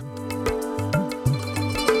OUTLOUD25.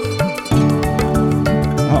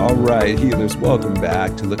 All right, healers, welcome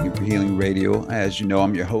back to Looking for Healing Radio. As you know,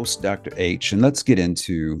 I'm your host, Dr. H, and let's get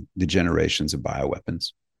into the generations of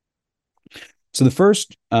bioweapons. So the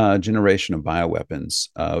first generation of bioweapons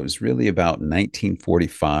was really about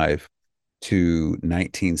 1945 to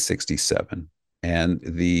 1967. And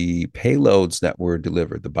the payloads that were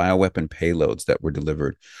delivered, the bioweapon payloads that were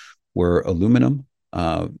delivered, were aluminum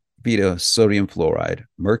via sodium fluoride,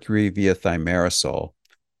 mercury via thimerosal,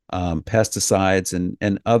 pesticides,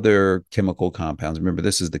 and other chemical compounds. Remember,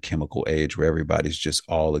 this is the chemical age where everybody's just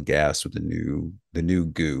all aghast with the new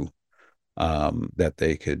goo that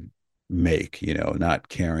they could make, not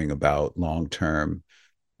caring about long-term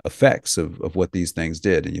effects of what these things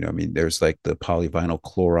did. And, I mean, there's like the polyvinyl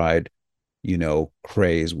chloride,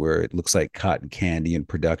 craze where it looks like cotton candy in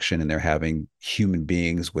production, and they're having human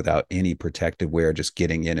beings without any protective wear just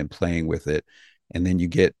getting in and playing with it. And then you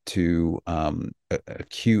get to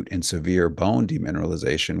acute and severe bone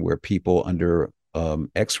demineralization, where people under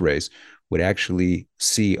x-rays would actually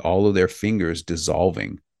see all of their fingers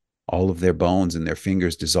dissolving, all of their bones in their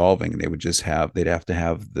fingers dissolving, and they'd have to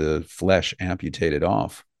have the flesh amputated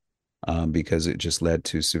off because it just led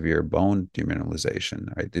to severe bone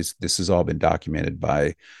demineralization. Right? This has all been documented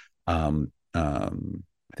by, I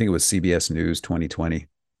think it was CBS News 2020,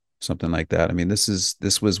 something like that. I mean,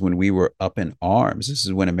 this was when we were up in arms. This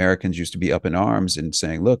is when Americans used to be up in arms and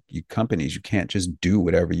saying, "Look, you companies, you can't just do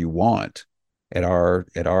whatever you want at our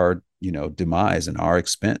demise and our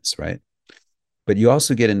expense," right? But you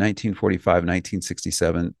also get in 1945,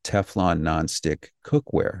 1967, Teflon nonstick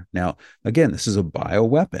cookware. Now, again, this is a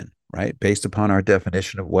bioweapon, right? Based upon our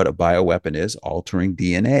definition of what a bioweapon is, altering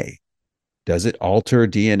DNA. Does it alter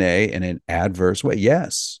DNA in an adverse way?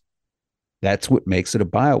 Yes. That's what makes it a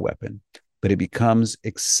bioweapon. But it becomes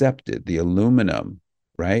accepted. The aluminum,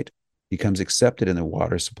 right, becomes accepted in the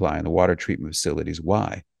water supply and the water treatment facilities.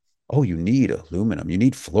 Why? Oh, you need aluminum. You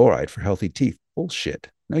need fluoride for healthy teeth. Bullshit.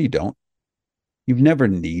 No, you don't. You've never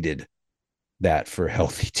needed that for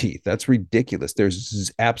healthy teeth. That's ridiculous.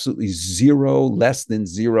 There's absolutely less than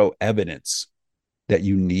zero evidence that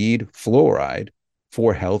you need fluoride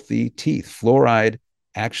for healthy teeth. Fluoride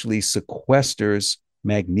actually sequesters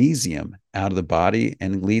magnesium out of the body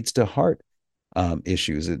and leads to heart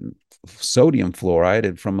issues. And sodium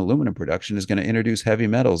fluoride from aluminum production is going to introduce heavy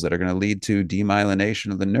metals that are going to lead to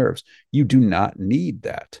demyelination of the nerves. You do not need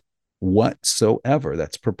that whatsoever.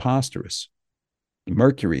 That's preposterous.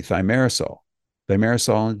 Mercury, thimerosal in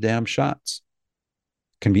the damn shots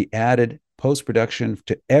can be added post-production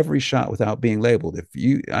to every shot without being labeled.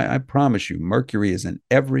 I promise you, mercury is in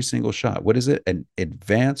every single shot. What is it? An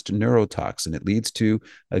advanced neurotoxin. It leads to,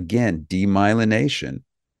 again, demyelination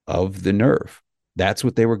of the nerve. That's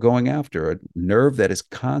what they were going after. A nerve that is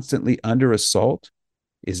constantly under assault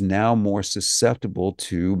is now more susceptible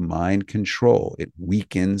to mind control. It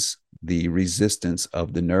weakens the resistance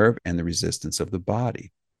of the nerve and the resistance of the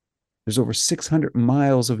body. There's over 600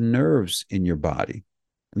 miles of nerves in your body,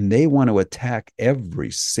 and they want to attack every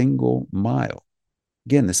single mile.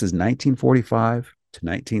 Again, this is 1945 to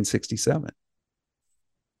 1967.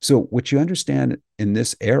 So what you understand in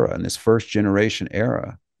this era, in this first generation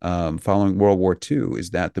era, following World War II, is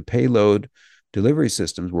that the payload delivery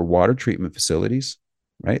systems were water treatment facilities,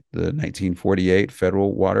 right? The 1948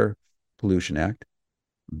 Federal Water Pollution Act.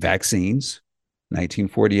 Vaccines,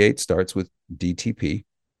 1948 starts with DTP.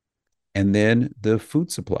 And then the food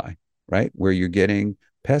supply, right? Where you're getting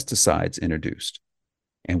pesticides introduced.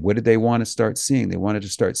 And what did they want to start seeing? They wanted to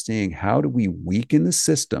start seeing, how do we weaken the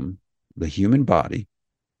system, the human body,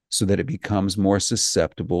 so that it becomes more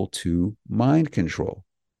susceptible to mind control.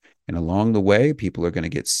 And along the way, people are going to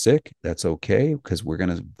get sick. That's okay, because we're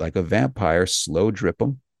going to, like a vampire, slow drip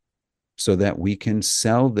them so that we can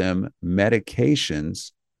sell them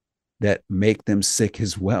medications that make them sick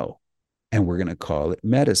as well. And we're going to call it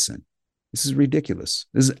medicine. This is ridiculous.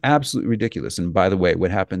 This is absolutely ridiculous. And by the way,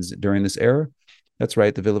 what happens during this era? That's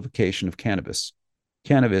right, the vilification of cannabis.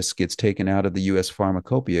 Cannabis gets taken out of the U.S.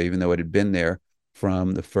 pharmacopoeia, even though it had been there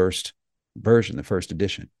from the first version, the first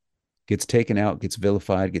edition. Gets taken out, gets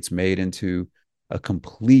vilified, gets made into a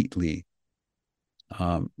completely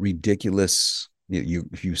ridiculous,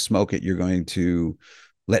 if you smoke it, you're going to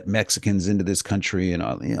let Mexicans into this country and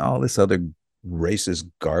all this other racist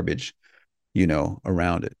garbage,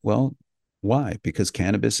 around it. Well, why? Because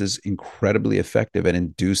cannabis is incredibly effective at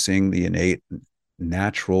inducing the innate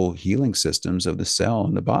natural healing systems of the cell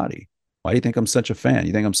in the body. Why do you think I'm such a fan?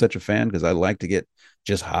 You think I'm such a fan because I like to get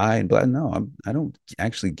just high and blah? No, I don't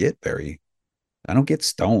actually I don't get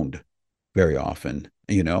stoned very often.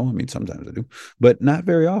 I mean, sometimes I do, but not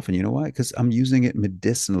very often. You know why? Because I'm using it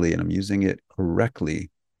medicinally and I'm using it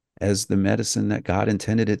correctly as the medicine that God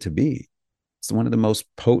intended it to be. It's one of the most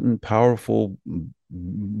potent, powerful,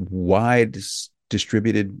 wide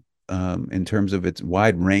distributed in terms of its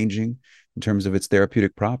wide ranging, in terms of its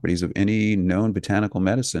therapeutic properties, of any known botanical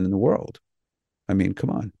medicine in the world. I mean, come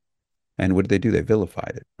on. And what did they do? They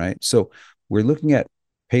vilified it, right? So we're looking at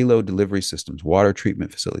payload delivery systems, water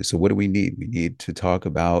treatment facilities. So what do we need? We need to talk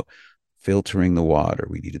about filtering the water.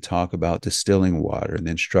 We need to talk about distilling water and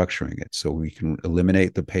then structuring it so we can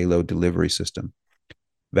eliminate the payload delivery system.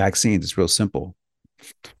 Vaccines, it's real simple.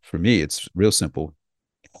 For me, it's real simple.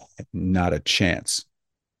 Not a chance.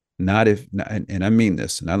 Not if, and I mean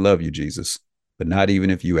this, and I love you, Jesus, but not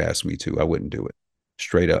even if you asked me to, I wouldn't do it.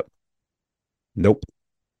 Straight up. Nope.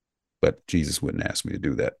 But Jesus wouldn't ask me to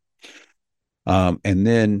do that. And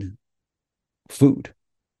then food,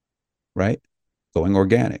 right? Going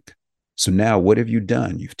organic. So now what have you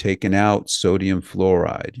done? You've taken out sodium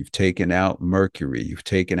fluoride, you've taken out mercury, you've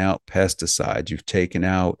taken out pesticides, you've taken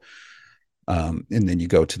out, and then you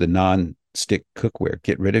go to the non-stick cookware.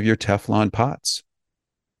 Get rid of your Teflon pots.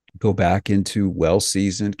 Go back into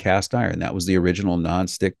well-seasoned cast iron. That was the original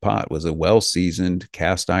non-stick pot, was a well-seasoned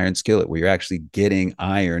cast iron skillet where you're actually getting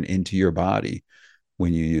iron into your body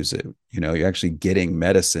when you use it. You're actually getting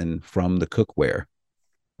medicine from the cookware.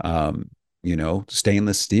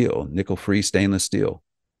 Stainless steel, nickel-free stainless steel.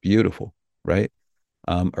 Beautiful, right?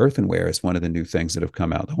 Earthenware is one of the new things that have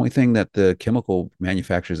come out. The only thing that the chemical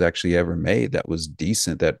manufacturers actually ever made that was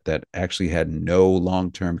decent, that actually had no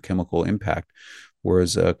long-term chemical impact,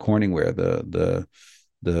 was Corningware,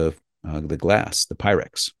 the glass, the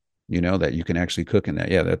Pyrex, that you can actually cook in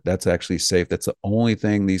that. Yeah, that's actually safe. That's the only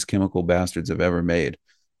thing these chemical bastards have ever made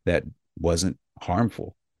that wasn't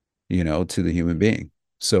harmful, to the human being.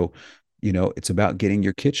 So, it's about getting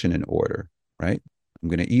your kitchen in order, right? I'm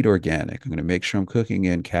going to eat organic. I'm going to make sure I'm cooking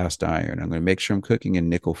in cast iron. I'm going to make sure I'm cooking in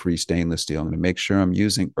nickel-free stainless steel. I'm going to make sure I'm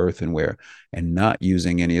using earthenware and not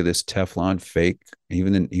using any of this Teflon fake,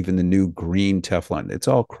 even the new green Teflon. It's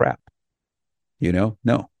all crap,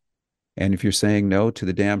 no. And if you're saying no to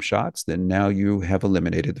the damn shots, then now you have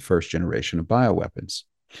eliminated the first generation of bioweapons.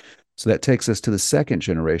 So that takes us to the second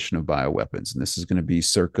generation of bioweapons. And this is going to be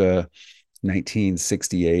circa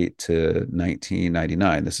 1968 to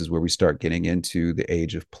 1999. This is where we start getting into the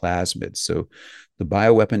age of plasmids. So the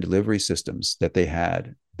bioweapon delivery systems that they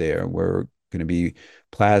had there were going to be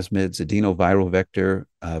plasmids, adenoviral vector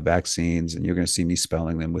vaccines, and you're going to see me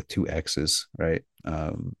spelling them with 2 X's, right?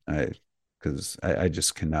 Because I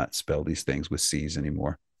just cannot spell these things with C's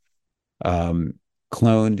anymore.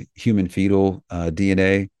 Cloned human fetal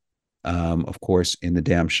DNA, of course, in the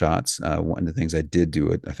damn shots. One of the things I did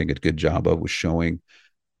do, I think, a good job of was showing,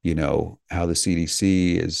 how the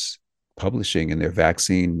CDC is publishing in their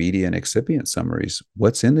vaccine media and excipient summaries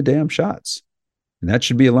what's in the damn shots. And that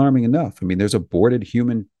should be alarming enough. I mean, there's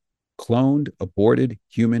cloned aborted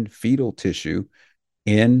human fetal tissue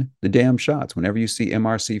in the damn shots. Whenever you see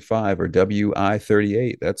MRC5 or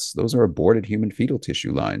WI38, those are aborted human fetal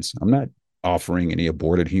tissue lines. I'm not offering any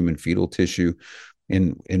aborted human fetal tissue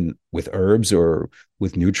in with herbs or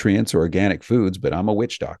with nutrients or organic foods, but I'm a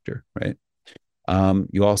witch doctor, right?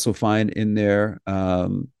 You also find in there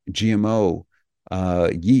GMO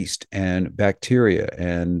yeast and bacteria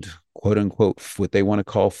and quote unquote what they want to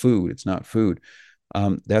call food. It's not food.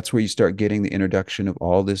 That's where you start getting the introduction of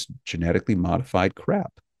all this genetically modified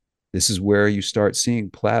crap. This is where you start seeing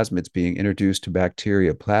plasmids being introduced to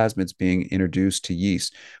bacteria, plasmids being introduced to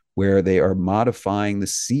yeast, where they are modifying the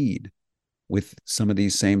seed with some of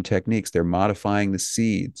these same techniques. They're modifying the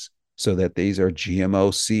seeds so that these are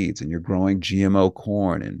GMO seeds, and you're growing GMO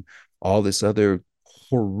corn and all this other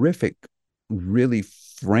horrific, really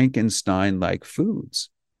Frankenstein-like foods.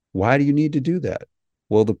 Why do you need to do that?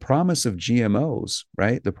 Well, the promise of GMOs,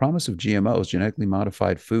 right? The promise of GMOs, genetically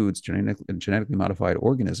modified foods, genetically modified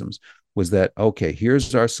organisms, was that, okay,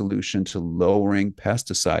 here's our solution to lowering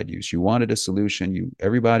pesticide use. You wanted a solution.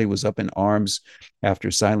 Everybody was up in arms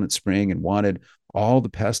after Silent Spring and wanted all the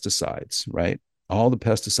pesticides, right? All the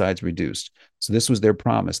pesticides reduced. So this was their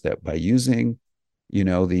promise, that by using,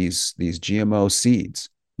 these GMO seeds,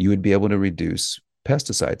 you would be able to reduce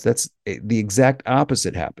pesticides. That's the exact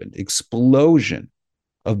opposite happened. Explosion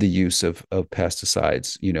of the use of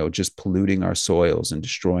pesticides, just polluting our soils and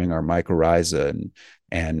destroying our mycorrhiza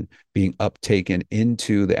and being uptaken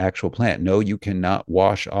into the actual plant. No, you cannot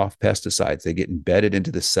wash off pesticides. They get embedded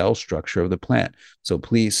into the cell structure of the plant. So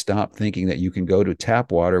please stop thinking that you can go to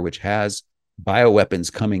tap water, which has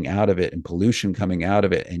bioweapons coming out of it and pollution coming out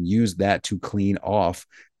of it, and use that to clean off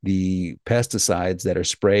the pesticides that are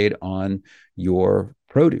sprayed on your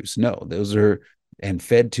produce. No, those are and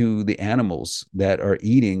fed to the animals that are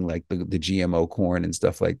eating like the GMO corn and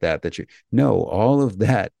stuff like that. No, all of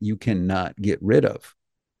that you cannot get rid of.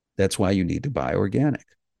 That's why you need to buy organic.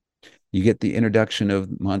 You get the introduction of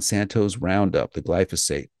Monsanto's Roundup, the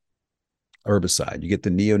glyphosate. herbicide. You get the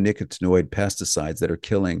neonicotinoid pesticides that are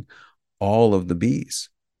killing all of the bees.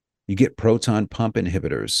 You get proton pump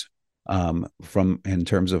inhibitors in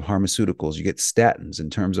terms of pharmaceuticals. You get statins in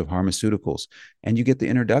terms of pharmaceuticals. And you get the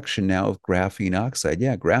introduction now of graphene oxide.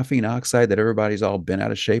 Yeah, graphene oxide that everybody's all been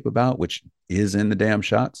out of shape about, which is in the damn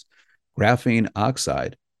shots. Graphene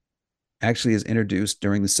oxide actually is introduced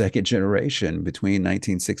during the second generation between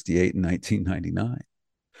 1968 and 1999.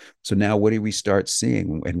 So now what do we start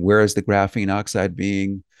seeing? And where is the graphene oxide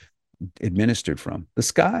being administered from? The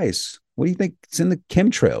skies. What do you think? It's in the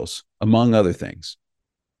chemtrails, among other things.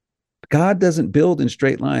 God doesn't build in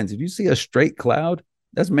straight lines. If you see a straight cloud,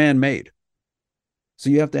 that's man-made. So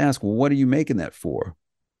you have to ask, well, what are you making that for?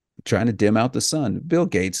 Trying to dim out the sun. Bill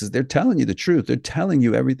Gates they're telling you the truth. They're telling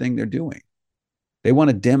you everything they're doing. They want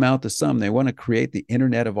to dim out the sun. They want to create the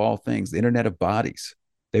internet of all things, the internet of bodies.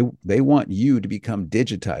 They want you to become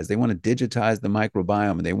digitized. They want to digitize the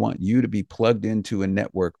microbiome, and they want you to be plugged into a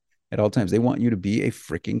network at all times. They want you to be a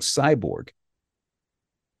freaking cyborg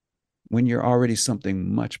when you're already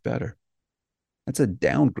something much better. That's a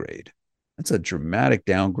downgrade. That's a dramatic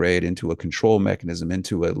downgrade into a control mechanism,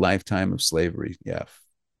 into a lifetime of slavery. Yeah,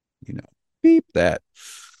 beep that.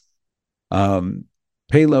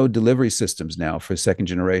 Payload delivery systems now for second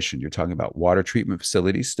generation. You're talking about water treatment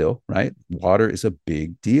facilities still, right? Water is a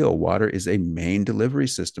big deal. Water is a main delivery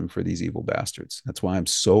system for these evil bastards. That's why I'm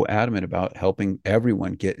so adamant about helping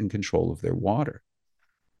everyone get in control of their water.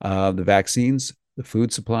 The vaccines, the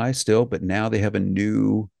food supply still, but now they have a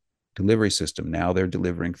new delivery system. Now they're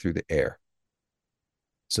delivering through the air.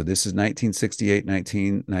 So this is 1968,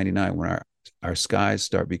 1999, when our skies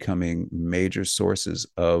start becoming major sources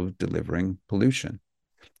of delivering pollution.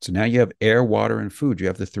 So now you have air, water, and food. You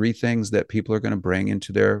have the three things that people are going to bring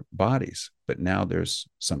into their bodies. But now there's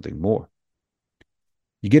something more.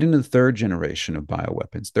 You get into the third generation of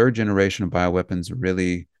bioweapons. Third generation of bioweapons are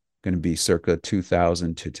really going to be circa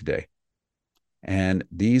 2000 to today. And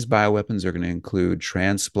these bioweapons are going to include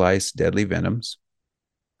trans-spliced deadly venoms.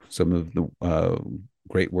 Some of the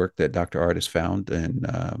great work that Dr. Ardis found in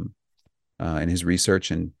his research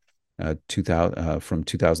from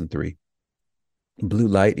 2003. Blue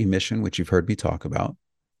light emission, which you've heard me talk about,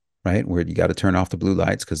 right? Where you got to turn off the blue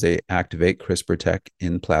lights because they activate CRISPR tech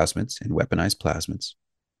in plasmids, in weaponized plasmids.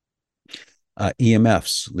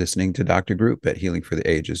 EMFs, listening to Dr. Group at Healing for the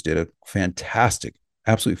Ages, did a fantastic,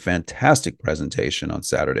 absolutely fantastic presentation on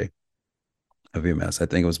Saturday of EMS. I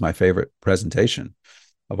think it was my favorite presentation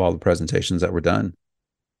of all the presentations that were done.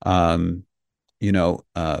 CRISPR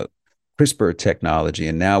technology,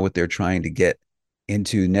 and now what they're trying to get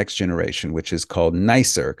into next generation, which is called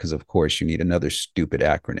NICER, because of course you need another stupid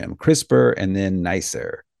acronym, CRISPR and then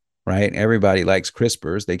NICER, right? Everybody likes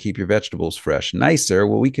CRISPRs. They keep your vegetables fresh. NICER,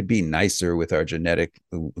 well, we could be nicer with our the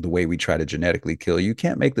way we try to genetically kill you. You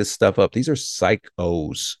can't make this stuff up. These are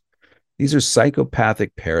psychos. These are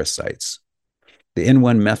psychopathic parasites. The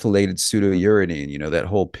N1 methylated pseudouridine, that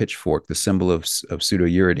whole pitchfork, the symbol of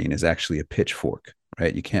pseudouridine is actually a pitchfork,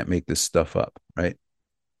 right? You can't make this stuff up, right?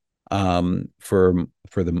 For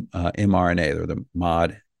the mRNA or the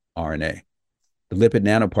mod RNA, the lipid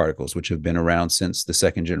nanoparticles, which have been around since the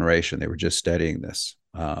second generation, they were just studying this.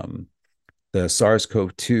 The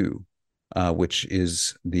SARS-CoV-2, which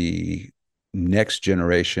is the next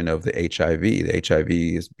generation of the HIV. The HIV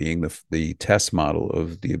is being the test model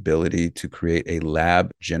of the ability to create a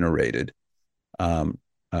lab-generated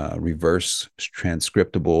reverse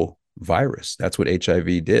transcriptable virus. That's what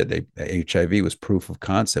HIV did. HIV was proof of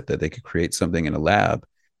concept that they could create something in a lab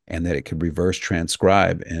and that it could reverse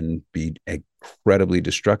transcribe and be incredibly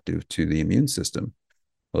destructive to the immune system.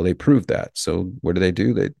 Well, they proved that. So what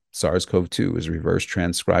do? SARS-CoV-2 is reverse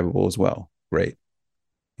transcribable as well. Great.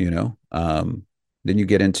 Then you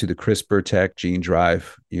get into the CRISPR tech, gene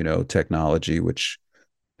drive, technology, which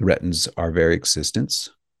threatens our very existence.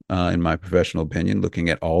 In my professional opinion, looking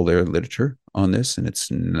at all their literature on this, and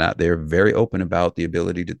they're very open about the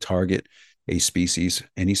ability to target a species,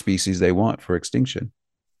 any species they want for extinction.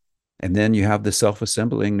 And then you have the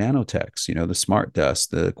self-assembling nanotechs, the smart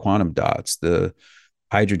dust, the quantum dots, the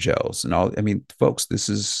hydrogels, and all. I mean, folks, this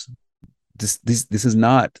is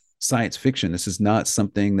not science fiction. This is not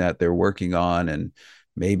something that they're working on, and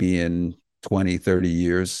maybe in 20, 30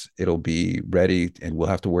 years, it'll be ready and we'll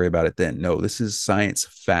have to worry about it then. No, this is science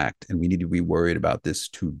fact, and we need to be worried about this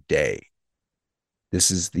today.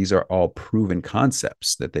 These are all proven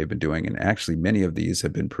concepts that they've been doing, and actually many of these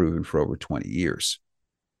have been proven for over 20 years.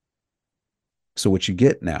 So what you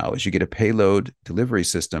get now is you get a payload delivery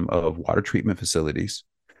system of water treatment facilities,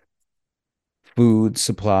 food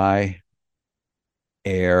supply,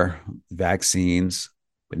 air, vaccines,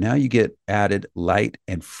 But now you get added light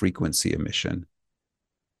and frequency emission.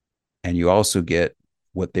 And you also get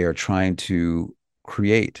what they are trying to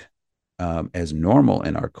create as normal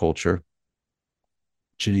in our culture,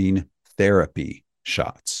 gene therapy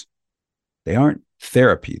shots. They aren't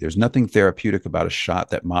therapy. There's nothing therapeutic about a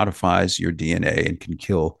shot that modifies your DNA and can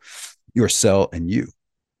kill your cell and you.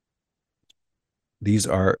 These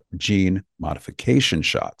are gene modification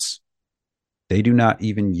shots. They do not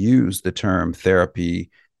even use the term therapy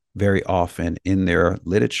very often in their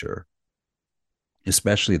literature,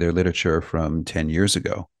 especially their literature from 10 years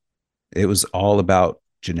ago. It was all about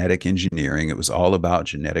genetic engineering. It was all about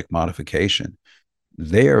genetic modification.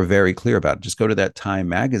 They are very clear about it. Just go to that Time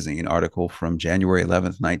magazine article from January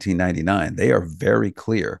 11th, 1999. They are very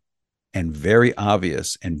clear and very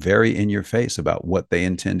obvious and very in your face about what they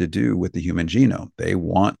intend to do with the human genome. They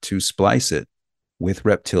want to splice it with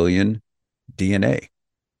reptilian DNA.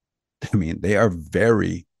 I mean, they are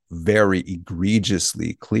very, very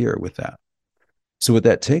egregiously clear with that. So what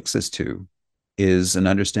that takes us to is an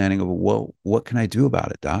understanding of, well, what can I do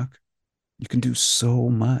about it, Doc? You can do so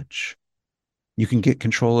much. You can get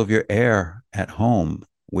control of your air at home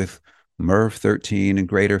with MERV 13 and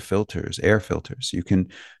greater filters, air filters. You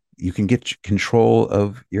can get control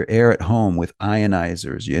of your air at home with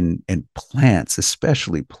ionizers and plants,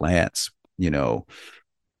 especially plants,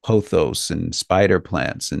 pothos and spider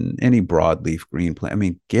plants and any broadleaf green plant. I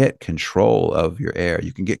mean, get control of your air.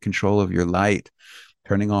 You can get control of your light,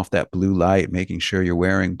 turning off that blue light, making sure you're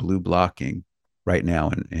wearing blue blocking right now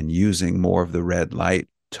and using more of the red light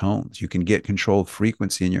tones. You can get controlled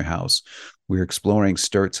frequency in your house. We're exploring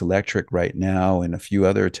Sturt's Electric right now and a few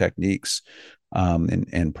other techniques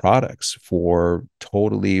and products for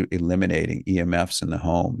totally eliminating EMFs in the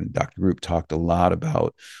home. And Dr. Group talked a lot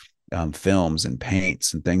about films and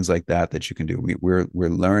paints and things like that you can do. We're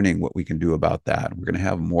learning what we can do about that. We're going to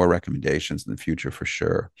have more recommendations in the future for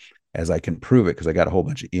sure, as I can prove it, because I got a whole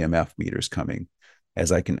bunch of EMF meters coming.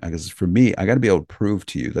 Because for me, I got to be able to prove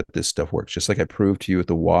to you that this stuff works. Just like I proved to you with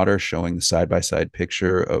the water, showing the side-by-side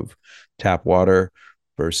picture of tap water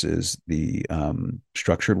versus the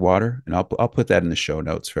structured water. And I'll put that in the show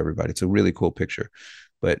notes for everybody. It's a really cool picture.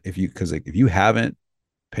 But if you haven't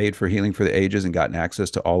paid for Healing for the Ages and gotten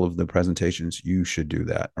access to all of the presentations, you should do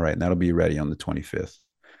that. All right. And that'll be ready on the 25th.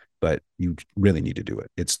 But you really need to do it.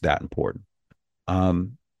 It's that important.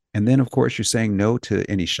 And then, of course, you're saying no to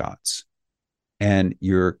any shots. And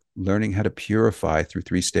you're learning how to purify through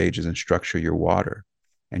 3 stages and structure your water.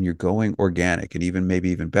 And you're going organic and maybe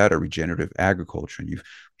even better, regenerative agriculture. And you've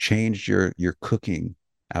changed your cooking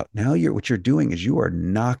out. Now what you're doing is you are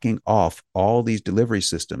knocking off all these delivery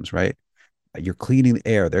systems, right? You're cleaning the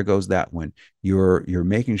air. There goes that one. You're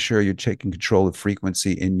making sure you're taking control of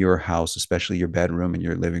frequency in your house, especially your bedroom and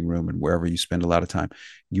your living room and wherever you spend a lot of time.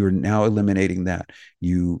 You're now eliminating that.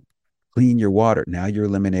 You clean your water. Now you're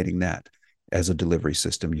eliminating that as a delivery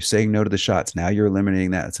system. You're saying no to the shots. Now you're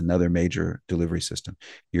eliminating that. It's another major delivery system.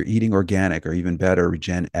 You're eating organic, or even better,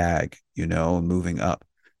 regen ag, moving up.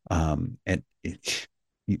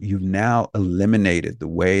 You've now eliminated the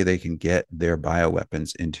way they can get their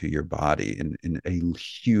bioweapons into your body in a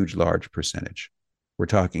huge, large percentage. We're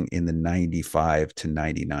talking in the 95 to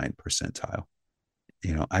 99 percentile.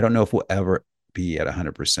 I don't know if we'll ever be at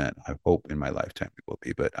 100%. I hope in my lifetime we will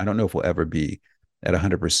be, but I don't know if we'll ever be at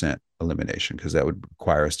 100% elimination, because that would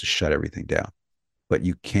require us to shut everything down. But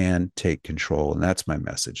you can take control, and that's my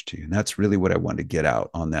message to you. And that's really what I wanted to get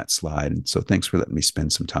out on that slide. And so thanks for letting me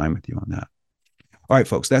spend some time with you on that. All right,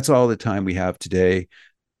 folks, that's all the time we have today.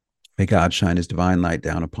 May God shine his divine light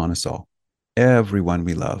down upon us all, everyone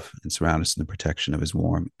we love, and surround us in the protection of his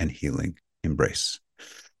warm and healing embrace.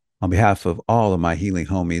 On behalf of all of my healing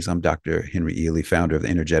homies, I'm Dr. Henry Ealy, founder of the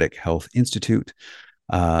Energetic Health Institute.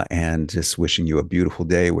 And just wishing you a beautiful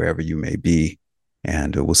day wherever you may be.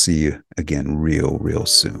 And we'll see you again real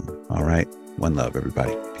soon. All right. One love,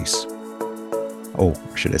 everybody. Peace. Oh,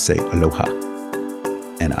 should I say aloha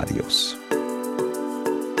and adios.